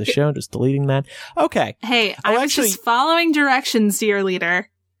addition into the show, just deleting that. Okay. Hey, I was just following directions, dear leader.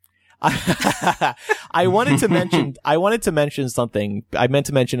 I wanted to mention something. I meant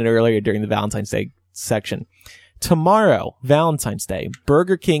to mention it earlier during the Valentine's Day section. Tomorrow, Valentine's Day,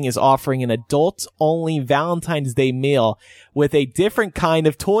 Burger King is offering an adult-only Valentine's Day meal with a different kind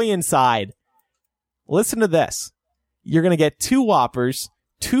of toy inside. Listen to this. You're going to get 2 Whoppers,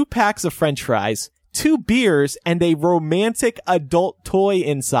 2 packs of French fries, 2 beers, and a romantic adult toy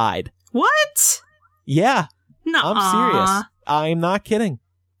inside. What? Yeah. Nuh-uh. I'm serious. I'm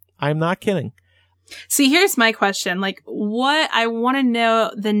not kidding. See, here's my question. Like, I want to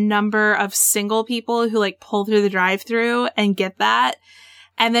know the number of single people who like pull through the drive-thru and get that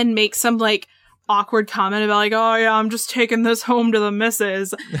and then make some like awkward comment about like, oh yeah, I'm just taking this home to the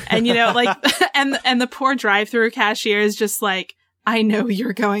missus. And you know, like, and the poor drive-through cashier is just like, I know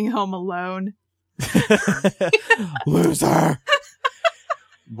you're going home alone. Loser.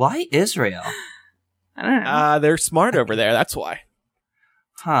 Why Israel? I don't know. They're smart over there. That's why.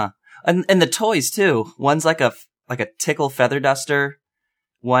 Huh. And the toys too. One's like a tickle feather duster.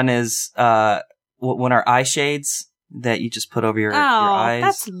 One is, one are eye shades that you just put over your eyes.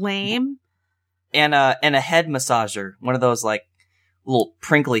 That's lame. And a head massager. One of those like little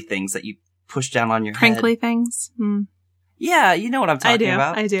prinkly things that you push down on your head. Prinkly things? Yeah, you know what I'm talking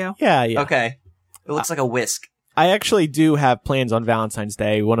about. I do. Yeah. Okay. It looks like a whisk. I actually do have plans on Valentine's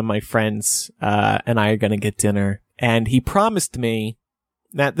Day. One of my friends and I are going to get dinner. And he promised me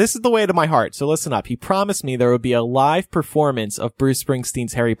that this is the way to my heart. So listen up. He promised me there would be a live performance of Bruce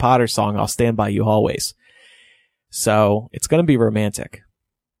Springsteen's Harry Potter song, I'll Stand By You Always. So it's going to be romantic.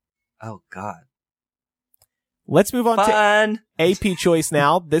 Oh, God. Let's move on Fun. to AP choice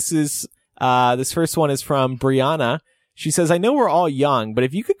now. This first one is from Brianna. She says, I know we're all young, but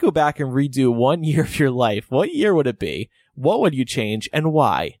if you could go back and redo 1 year of your life, what year would it be? What would you change and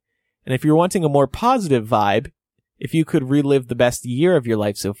why? And if you're wanting a more positive vibe, if you could relive the best year of your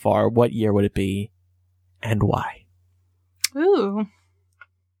life so far, what year would it be and why? Ooh.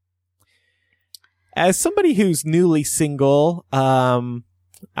 As somebody who's newly single,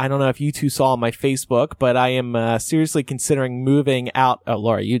 I don't know if you two saw my Facebook, but I am seriously considering moving out. Oh,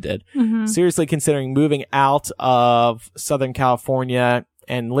 Laura, you did. Mm-hmm. Seriously considering moving out of Southern California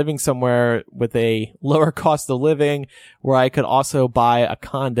and living somewhere with a lower cost of living where I could also buy a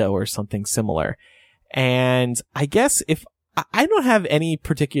condo or something similar. And I guess if I don't have any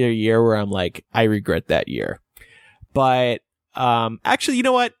particular year where I'm like, I regret that year. But actually, you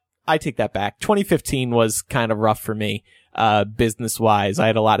know what? I take that back. 2015 was kind of rough for me. Business wise, I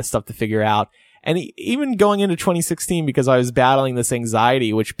had a lot of stuff to figure out. And even going into 2016, because I was battling this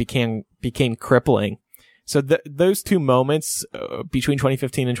anxiety, which became crippling. So those two moments between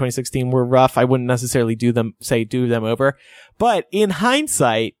 2015 and 2016 were rough. I wouldn't necessarily do them over. But in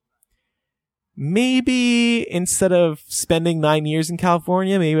hindsight, maybe instead of spending 9 years in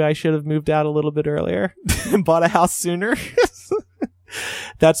California, maybe I should have moved out a little bit earlier and bought a house sooner.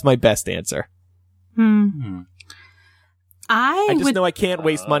 That's my best answer. I just know I can't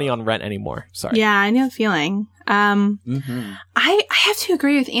waste money on rent anymore. Sorry. Yeah, I know the feeling. I have to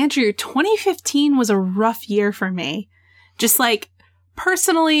agree with Andrew. 2015 was a rough year for me. Just like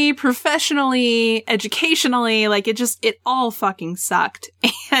personally, professionally, educationally, like it all fucking sucked.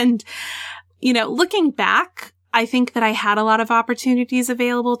 And, you know, looking back, I think that I had a lot of opportunities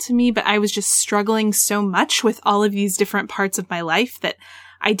available to me, but I was just struggling so much with all of these different parts of my life that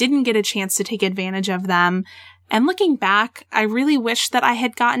I didn't get a chance to take advantage of them. And looking back, I really wish that I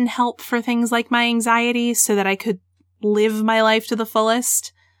had gotten help for things like my anxiety so that I could live my life to the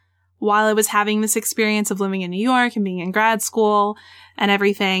fullest while I was having this experience of living in New York and being in grad school and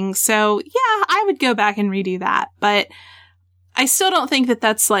everything. So yeah, I would go back and redo that. But I still don't think that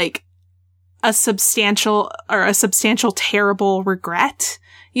that's like a substantial terrible regret.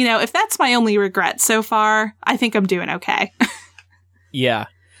 You know, if that's my only regret so far, I think I'm doing okay. Yeah.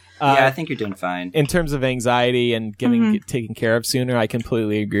 Yeah, I think you're doing fine. In terms of anxiety and getting taken care of sooner, I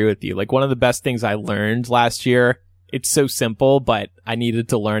completely agree with you. Like one of the best things I learned last year, it's so simple, but I needed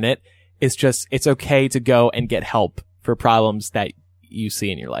to learn it. It's just, it's okay to go and get help for problems that you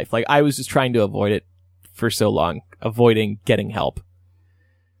see in your life. Like I was just trying to avoid it for so long, avoiding getting help.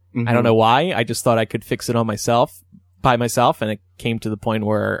 I don't know why. I just thought I could fix it by myself. And it came to the point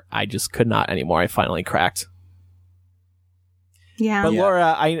where I just could not anymore. I finally cracked. Yeah. But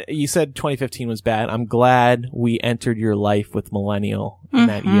Laura, you said 2015 was bad. I'm glad we entered your life with Millennial in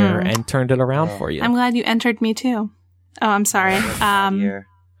that year and turned it around for you. I'm glad you entered me too. Oh, I'm sorry. Yeah,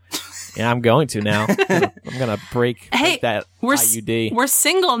 I'm going to now. I'm gonna break that IUD. We're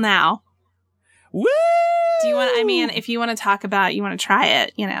single now. Woo! Do you want? I mean, if you want to talk about, you want to try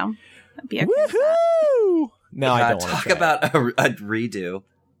it, you know, that'd be okay. Woohoo! No, I don't want to talk about a redo.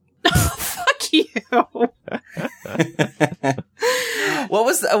 Fuck you.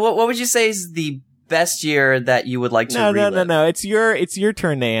 What would you say is the best year that you would like to relive? No. It's your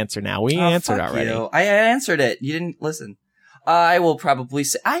turn to answer now. We answered already. I answered it. You didn't listen. I will probably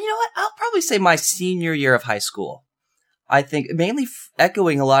say, you know what? I'll probably say my senior year of high school. I think mainly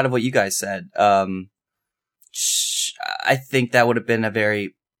echoing a lot of what you guys said. I think that would have been a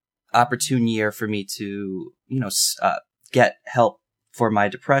very opportune year for me to, get help for my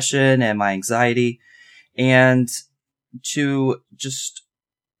depression and my anxiety, and to just,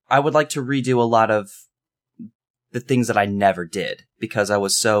 I would like to redo a lot of the things that I never did because I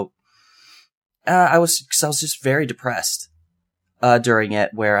was so I was just very depressed during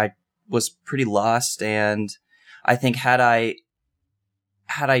it, where I was pretty lost, and I think had I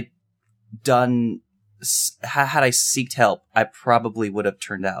seeked help, I probably would have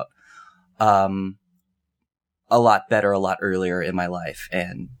turned out a lot better a lot earlier in my life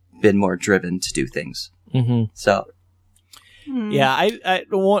and been more driven to do things. Mm-hmm. So, yeah, I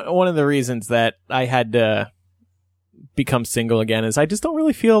one of the reasons that I had to become single again is I just don't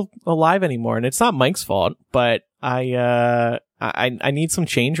really feel alive anymore, and it's not Mike's fault, but I need some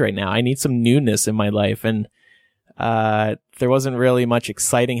change right now. I need some newness in my life, and there wasn't really much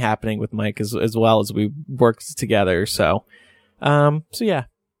exciting happening with Mike as well as we worked together. So yeah.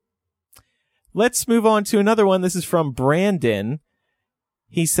 Let's move on to another one. This is from Brandon.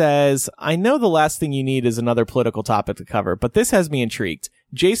 He says, I know the last thing you need is another political topic to cover, but this has me intrigued.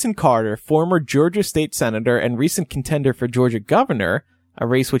 Jason Carter, former Georgia state senator and recent contender for Georgia governor, a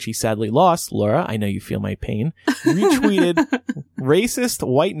race which he sadly lost, Laura, I know you feel my pain, retweeted racist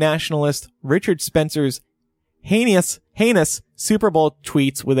white nationalist Richard Spencer's heinous Super Bowl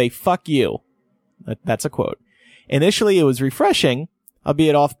tweets with a fuck you. That's a quote. Initially, it was refreshing,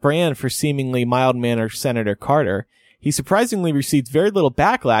 albeit off-brand for seemingly mild-mannered Senator Carter. He surprisingly received very little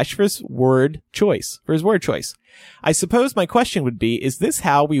backlash for his word choice. I suppose my question would be, is this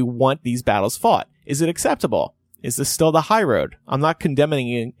how we want these battles fought? Is it acceptable? Is this still the high road? I'm not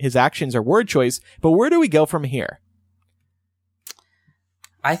condemning his actions or word choice, but where do we go from here?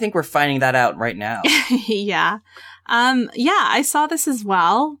 I think we're finding that out right now. Yeah. I saw this as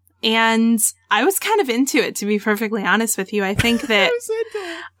well. And I was kind of into it, to be perfectly honest with you. I think that,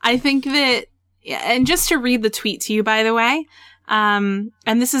 and just to read the tweet to you, by the way, and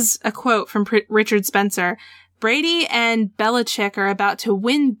this is a quote from Richard Spencer, Brady and Belichick are about to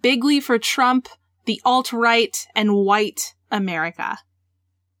win bigly for Trump, the alt-right, and white America.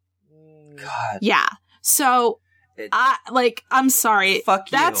 God. Yeah. So, I'm sorry.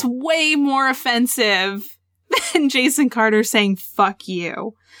 Fuck you. That's way more offensive than Jason Carter saying, fuck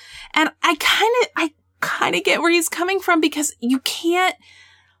you. And I kind of get where he's coming from, because you can't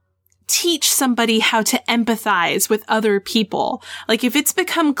teach somebody how to empathize with other people. Like, if it's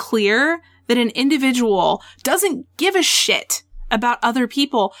become clear that an individual doesn't give a shit about other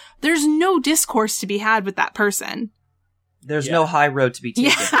people, there's no discourse to be had with that person. There's no high road to be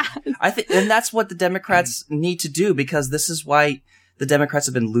taken. Yeah. I think, and that's what the Democrats need to do, because this is why the Democrats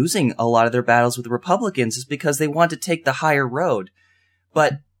have been losing a lot of their battles with the Republicans, is because they want to take the higher road.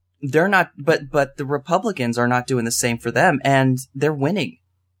 But they're not, but the Republicans are not doing the same for them, and they're winning.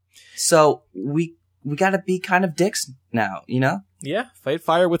 So we gotta be kind of dicks now, you know? Yeah, fight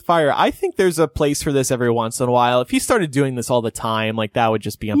fire with fire. I think there's a place for this every once in a while. If he started doing this all the time, like, that would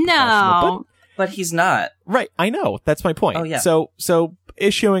just be unprofessional. No. But he's not. Right, I know. That's my point. Oh, yeah. So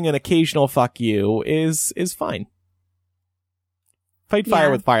issuing an occasional fuck you is fine. Fight fire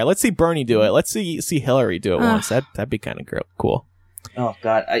with fire. Let's see Bernie do it. Let's see Hillary do it once. That'd be kind of cool. Oh,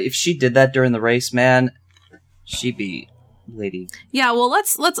 God. If she did that during the race, man, she'd be lady. Yeah, well,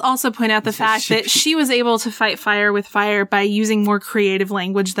 let's also point out the fact that she was able to fight fire with fire by using more creative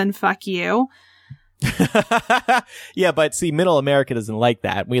language than fuck you. Yeah, but see, middle America doesn't like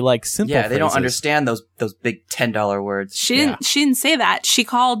that. We like simple phrases. They don't understand those big $10 words. She didn't say that. She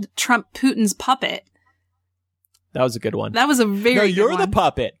called Trump Putin's puppet. That was a good one. That was a very good one. No, you're the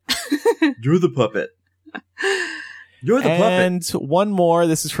puppet. You're the puppet. You're the puppet. And one more.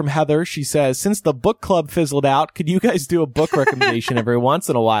 This is from Heather. She says, since the book club fizzled out, could you guys do a book recommendation every once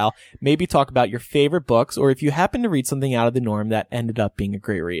in a while? Maybe talk about your favorite books, or if you happen to read something out of the norm that ended up being a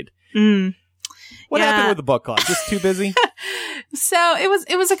great read. What happened with the book club? Just too busy? So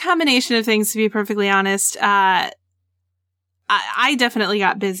it was a combination of things, to be perfectly honest. I definitely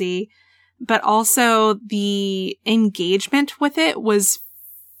got busy, but also the engagement with it was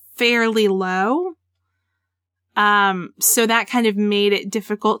fairly low. So that kind of made it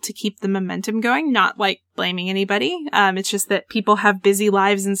difficult to keep the momentum going, not like blaming anybody. It's just that people have busy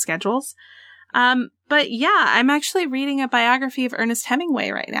lives and schedules. But yeah, I'm actually reading a biography of Ernest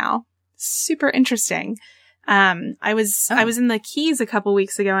Hemingway right now. Super interesting. I was in the Keys a couple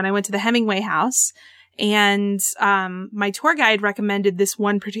weeks ago, and I went to the Hemingway house, and my tour guide recommended this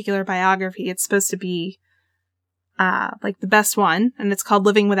one particular biography. It's supposed to be like the best one, and it's called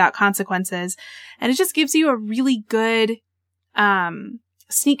Living Without Consequences. And it just gives you a really good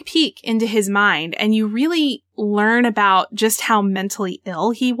sneak peek into his mind, and you really learn about just how mentally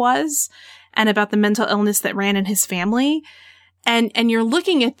ill he was and about the mental illness that ran in his family. And you're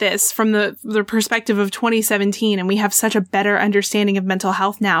looking at this from the perspective of 2017, and we have such a better understanding of mental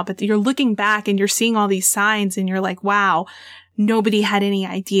health now, but you're looking back and you're seeing all these signs, and you're like, wow, nobody had any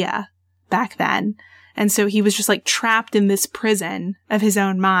idea back then. And so he was just like trapped in this prison of his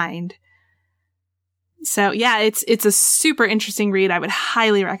own mind. So yeah, it's a super interesting read. I would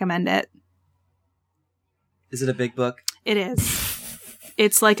highly recommend it. Is it a big book? It is.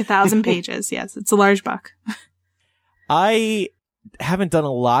 It's like 1,000 pages. Yes, it's a large book. I haven't done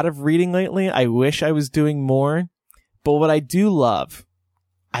a lot of reading lately. I wish I was doing more. But what I do love,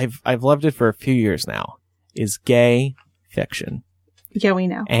 I've loved it for a few years now, is gay fiction. Yeah, we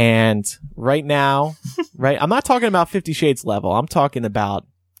know. And right now, I'm not talking about 50 Shades level. I'm talking about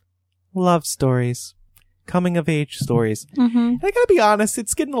love stories, coming of age stories. Mm-hmm. And I gotta be honest,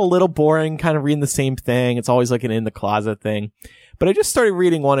 it's getting a little boring kind of reading the same thing. It's always like an in the closet thing. But I just started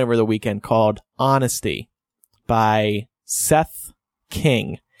reading one over the weekend called Honesty by Seth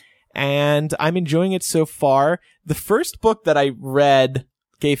King. And I'm enjoying it so far. The first book that I read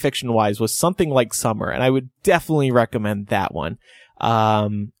gay fiction wise was Something Like Summer, and I would definitely recommend that one.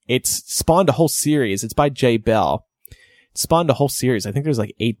 It's spawned a whole series. It's by Jay Bell. It spawned a whole series. I think there's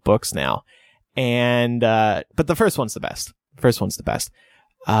like 8 books now. And, but the first one's the best.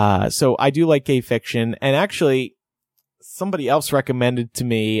 So I do like gay fiction. And actually, somebody else recommended to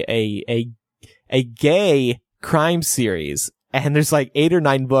me a gay crime series. And there's like 8 or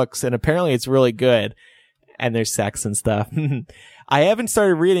 9 books, and apparently it's really good. And there's sex and stuff. I haven't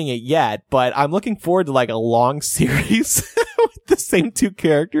started reading it yet, but I'm looking forward to like a long series with the same 2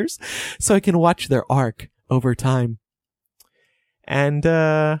 characters so I can watch their arc over time. And,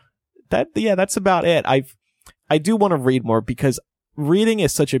 that's about it. I do want to read more because reading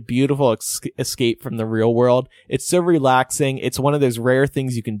is such a beautiful escape from the real world. It's so relaxing. It's one of those rare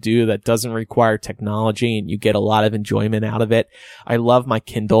things you can do that doesn't require technology, and you get a lot of enjoyment out of it. I love my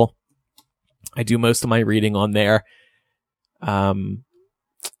Kindle. I do most of my reading on there.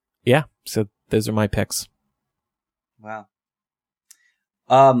 Yeah, so those are my picks. Wow.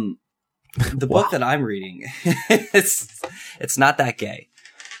 The book that I'm reading, it's not that gay.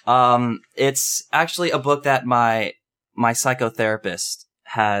 It's actually a book that my psychotherapist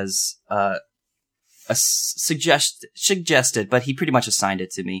has, suggested, but he pretty much assigned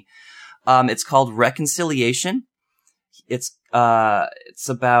it to me. It's called Reconciliation. It's by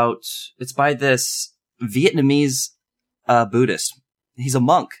this Vietnamese, Buddhist. He's a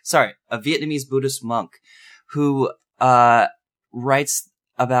monk. Sorry, a Vietnamese Buddhist monk who, writes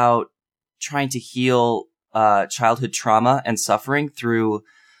about trying to heal, childhood trauma and suffering through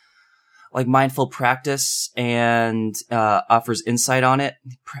like mindful practice, and, offers insight on it.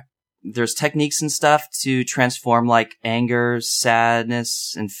 There's techniques and stuff to transform like anger,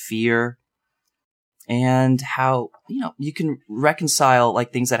 sadness, and fear. And how, you can reconcile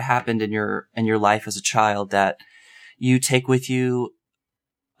like things that happened in your life as a child that you take with you,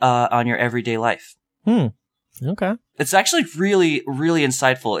 on your everyday life. Okay. It's actually really, really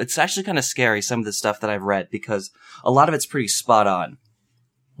insightful. It's actually kind of scary, some of the stuff that I've read, because a lot of it's pretty spot on.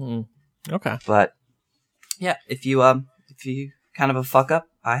 Okay. But yeah, if you kind of a fuck up,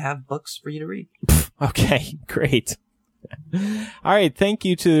 I have books for you to read. Okay, great. All right. Thank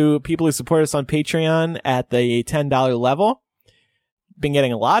you to people who support us on Patreon at the $10 level. Been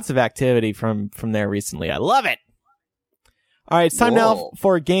getting lots of activity from there recently. I love it. All right. It's time now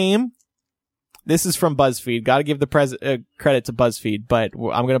for a game. This is from BuzzFeed. Got to give the credit to BuzzFeed, but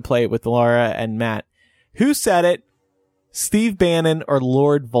I'm going to play it with Laura and Matt. Who said it? Steve Bannon or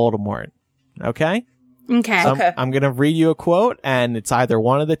Lord Voldemort? Okay. Okay. So I'm going to read you a quote, and it's either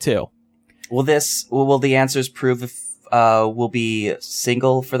one of the two. Will the answers prove if we'll be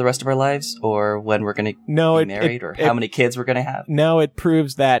single for the rest of our lives, or when we're going to be married, or how many kids we're going to have? No, it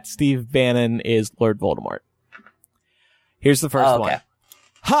proves that Steve Bannon is Lord Voldemort. Here's the first one.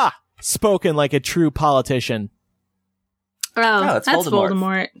 Ha! Spoken like a true politician. Oh, that's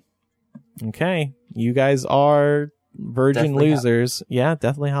Voldemort. Okay. You guys are virgin Deathly losers. Yeah,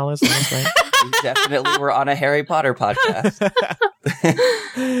 Deathly Hallows. Right. We definitely were on a Harry Potter podcast.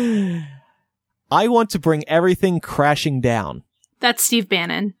 I want to bring everything crashing down. That's Steve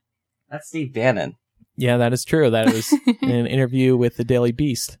Bannon. That's Steve Bannon. Yeah, that is true. That was in an interview with the Daily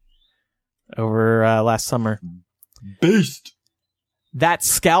Beast over last summer. Beast. That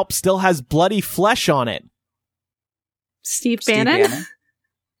scalp still has bloody flesh on it. Steve Bannon?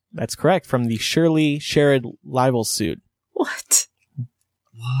 That's correct. From the Shirley Sherrod libel suit. What?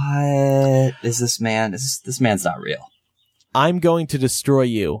 What is this man? This man's not real. I'm going to destroy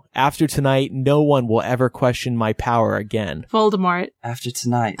you. After tonight, no one will ever question my power again. Voldemort. After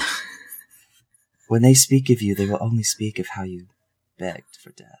tonight. When they speak of you, they will only speak of how you begged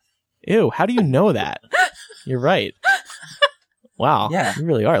for death. Ew, how do you know that? You're right. Wow. Yeah. You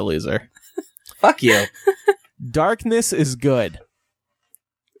really are a loser. Fuck you. Darkness is good.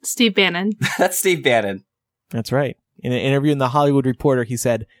 Steve Bannon. That's Steve Bannon. That's right. In an interview in The Hollywood Reporter, he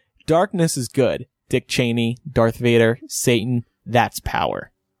said, "Darkness is good. Dick Cheney, Darth Vader, Satan, that's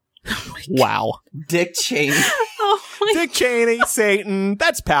power." Oh wow. Dick Cheney. Oh my Dick Cheney, Satan,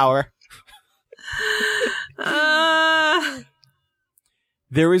 that's power.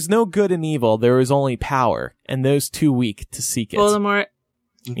 There is no good and evil. There is only power, and those too weak to seek it. Voldemort.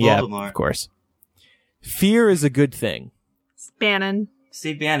 Yeah, of course. Fear is a good thing. Bannon.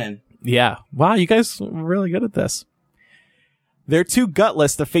 Steve Bannon. Yeah. Wow, you guys are really good at this. They're too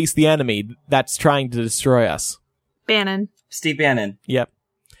gutless to face the enemy that's trying to destroy us. Bannon. Steve Bannon. Yep.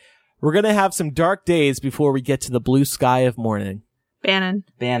 We're going to have some dark days before we get to the blue sky of morning. Bannon.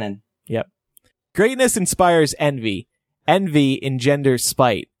 Bannon. Yep. Greatness inspires envy. Envy engenders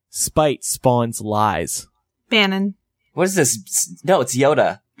spite. Spite spawns lies. Bannon. What is this? No, it's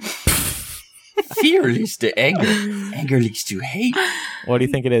Yoda. Fear leads to anger. Anger leads to hate. What do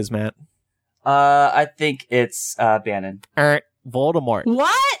you think it is, Matt? I think it's Bannon. Voldemort.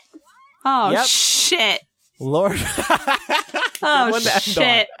 What? Oh, Yep. shit. Lord. Oh,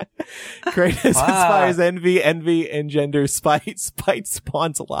 shit. Greatness inspires envy. Envy engenders spite. Spite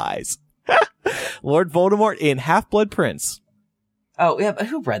spawns lies. Lord Voldemort in Half-Blood Prince. Oh, yeah, but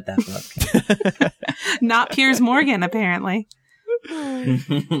who read that book? Not Piers Morgan, apparently.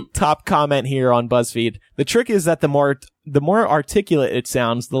 Top comment here on BuzzFeed. The trick is that the more articulate it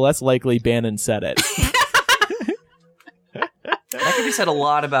sounds, the less likely Bannon said it. That could be said a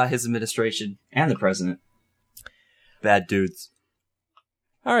lot about his administration and the president. Bad dudes.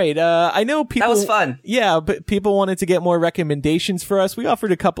 All right, I know people... That was fun. Yeah, but people wanted to get more recommendations for us. We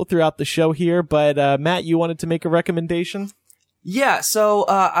offered a couple throughout the show here, but Matt, you wanted to make a recommendation? Yeah, so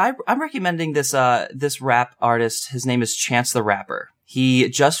I'm recommending this rap artist. His name is Chance the Rapper. He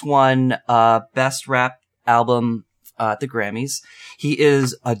just won Best Rap Album at the Grammys. He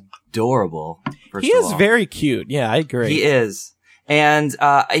is adorable. He is very cute. Yeah, I agree. He is, and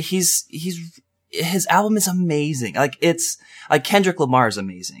his album is amazing. Like it's like Kendrick Lamar is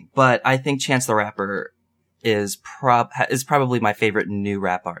amazing, but I think Chance the Rapper is probably my favorite new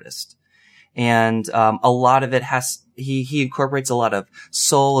rap artist. And a lot of it he incorporates a lot of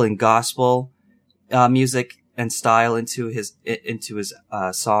soul and gospel music and style into his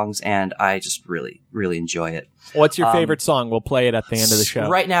songs, and I just really, really enjoy it. What's your favorite song? We'll play it at the end of the show.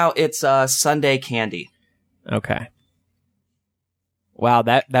 Right now, it's Sunday Candy. Okay. Wow,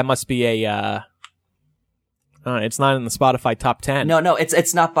 that must be a. It's not in the Spotify top 10. No,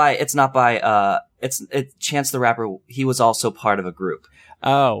 it's not by Chance the Rapper. He was also part of a group.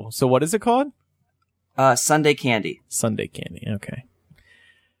 Oh, so what is it called? Sunday Candy. Sunday Candy. Okay.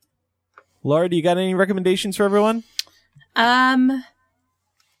 Laura, do you got any recommendations for everyone? Let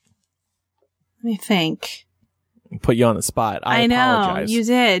me think. Put you on the spot. I apologize. Know.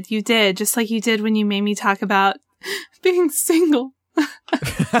 You did. Just like you did when you made me talk about being single. Yeah,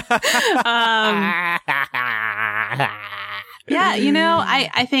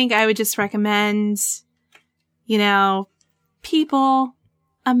 I think I would just recommend, people,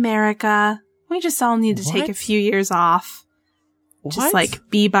 America. We just all need to take a few years off. Just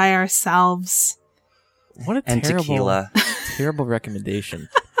be by ourselves. What a and terrible, tequila. Terrible recommendation.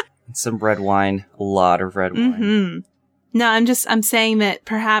 And some red wine. A lot of red wine. Mm-hmm. No, I'm saying that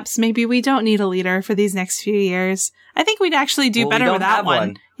perhaps maybe we don't need a leader for these next few years. I think we'd actually do better without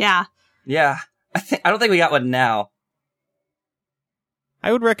one. Yeah. Yeah. I don't think we got one now.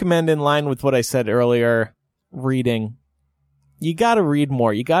 I would recommend, in line with what I said earlier, reading. You gotta read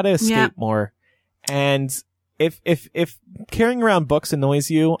more. You gotta escape more. And if carrying around books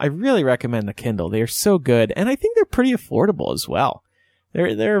annoys you, I really recommend the Kindle. They are so good, and I think they're pretty affordable as well. There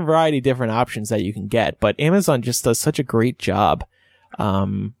are a variety of different options that you can get, but Amazon just does such a great job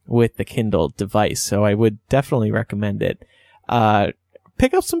with the Kindle device, so I would definitely recommend it.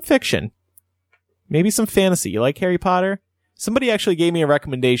 Pick up some fiction. Maybe some fantasy. You like Harry Potter? Somebody actually gave me a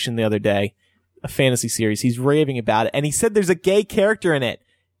recommendation the other day, a fantasy series. He's raving about it, and he said there's a gay character in it.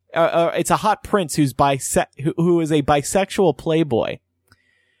 It's a hot prince who is a bisexual playboy.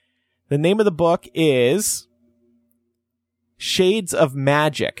 The name of the book is Shades of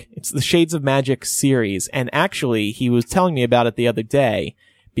Magic. It's the Shades of Magic series. And actually, he was telling me about it the other day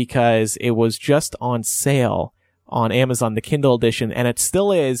because it was just on sale on Amazon, the Kindle edition, and it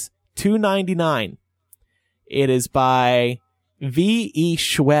still is $2.99. It is by V.E.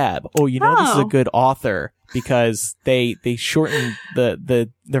 Schwab. Oh, this is a good author because they shortened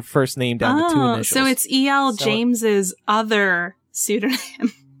their first name down to two initials. So it's E.L. James's other pseudonym.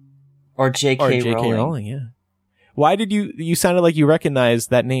 Or J.K. Rowling, yeah. Why did you sounded like you recognized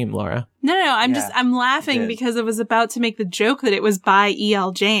that name, Laura? No, I'm laughing because I was about to make the joke that it was by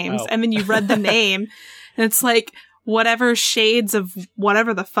E.L. James. And then you read the name and it's like whatever shades of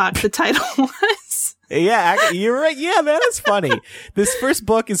whatever the fuck the title was. Yeah, you're right. Yeah, that is funny. This first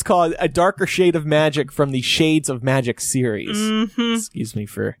book is called A Darker Shade of Magic from the Shades of Magic series. Mm-hmm. Excuse me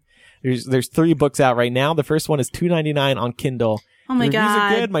for, there's 3 books out right now. The first one is $2.99 on Kindle. Oh my God. The reviews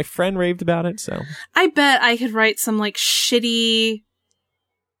are good. My friend raved about it, so. I bet I could write some like shitty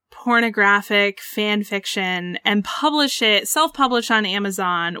pornographic fan fiction and self-publish on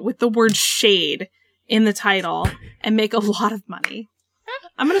Amazon with the word shade in the title and make a lot of money.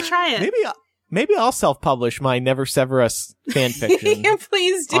 I'm going to try it. Maybe I'll self-publish my Never Sever Us fan fiction yeah,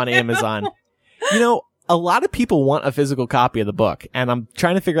 please do. on Amazon. You know, a lot of people want a physical copy of the book, and I'm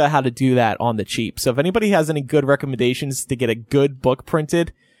trying to figure out how to do that on the cheap. So if anybody has any good recommendations to get a good book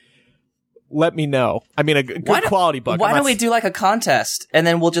printed, let me know. I mean, a good quality book. Why don't we do like a contest, and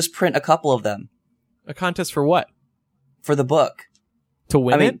then we'll just print a couple of them? A contest for what? For the book. To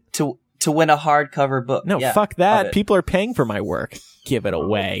win it? To win a hardcover book. No, fuck that. People are paying for my work. Give it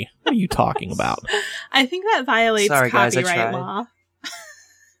away. What are you talking about? I think that violates copyright law.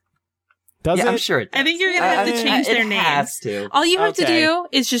 Does it? I'm sure it does. I think you're going to have to change their names. Has to. All you have to do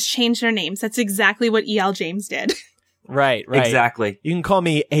is just change their names. That's exactly what E.L. James did. Right. Exactly. You can call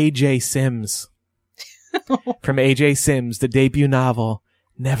me A.J. Sims. From A.J. Sims, the debut novel,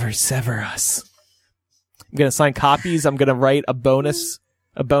 Never Sever Us. I'm going to sign copies. I'm going to write a bonus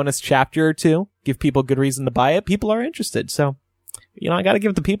chapter or 2. Give people good reason to buy it. People are interested. So, I got to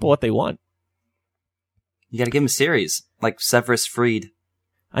give the people what they want. You got to give them a series, like Severus Freed.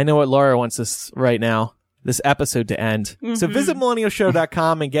 I know what Laura wants us right now, this episode to end. Mm-hmm. So visit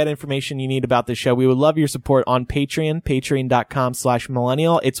millennialshow.com and get information you need about this show. We would love your support on Patreon,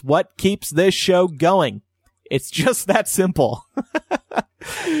 patreon.com/millennial. It's what keeps this show going. It's just that simple.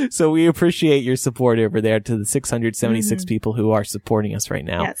 So we appreciate your support over there to the 676 people who are supporting us right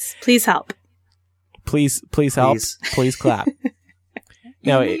now. Yes, please help. Please help. Please clap.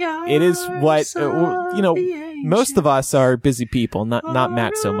 Now, it is what, most of us are busy people, not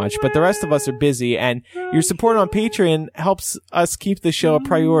Matt so much, but the rest of us are busy, and your support on Patreon helps us keep the show a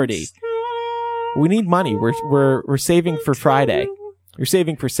priority. We need money. We're saving for Friday. We're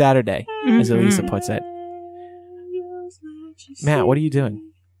saving for Saturday, as Elisa puts it. Matt, what are you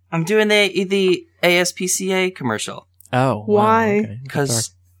doing? I'm doing the ASPCA commercial. Oh, why? Wow, okay.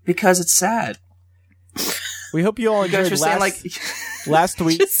 Because it's sad. We hope you all enjoyed last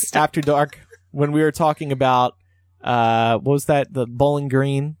week After Dark when we were talking about what was that? The Bowling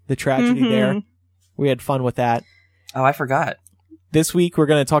Green, the tragedy there. We had fun with that. Oh, I forgot. This week we're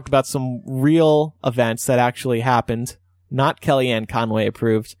going to talk about some real events that actually happened, not Kellyanne Conway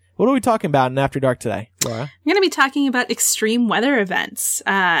approved. What are we talking about in After Dark today, Laura? I'm going to be talking about extreme weather events.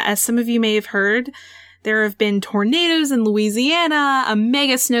 As some of you may have heard, there have been tornadoes in Louisiana, a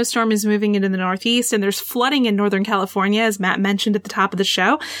mega snowstorm is moving into the Northeast, and there's flooding in Northern California, as Matt mentioned at the top of the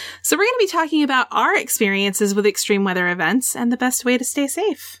show. So we're going to be talking about our experiences with extreme weather events and the best way to stay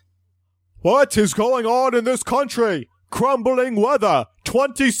safe. What is going on in this country? Crumbling weather.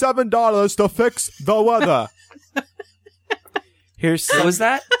 $27 to fix the weather. What was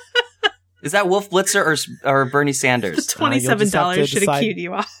that? Is that Wolf Blitzer or Bernie Sanders? The $27 should have cued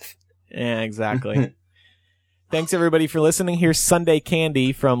you off. Yeah, exactly. Thanks, everybody, for listening. Here's Sunday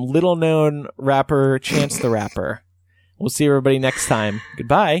Candy from little-known rapper Chance the Rapper. We'll see everybody next time.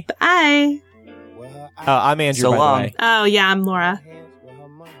 Goodbye. Bye. I'm Andrew, so by long. the way. Oh, yeah, I'm Laura.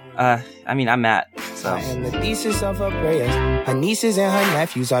 I'm Matt, so. And the thesis of her prayers. Her nieces and her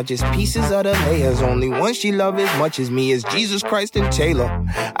nephews are just pieces of the layers. Only one she love as much as me is Jesus Christ and Taylor.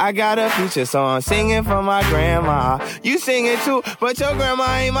 I got a future song singing for my grandma. You sing it too, but your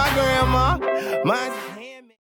grandma ain't my grandma.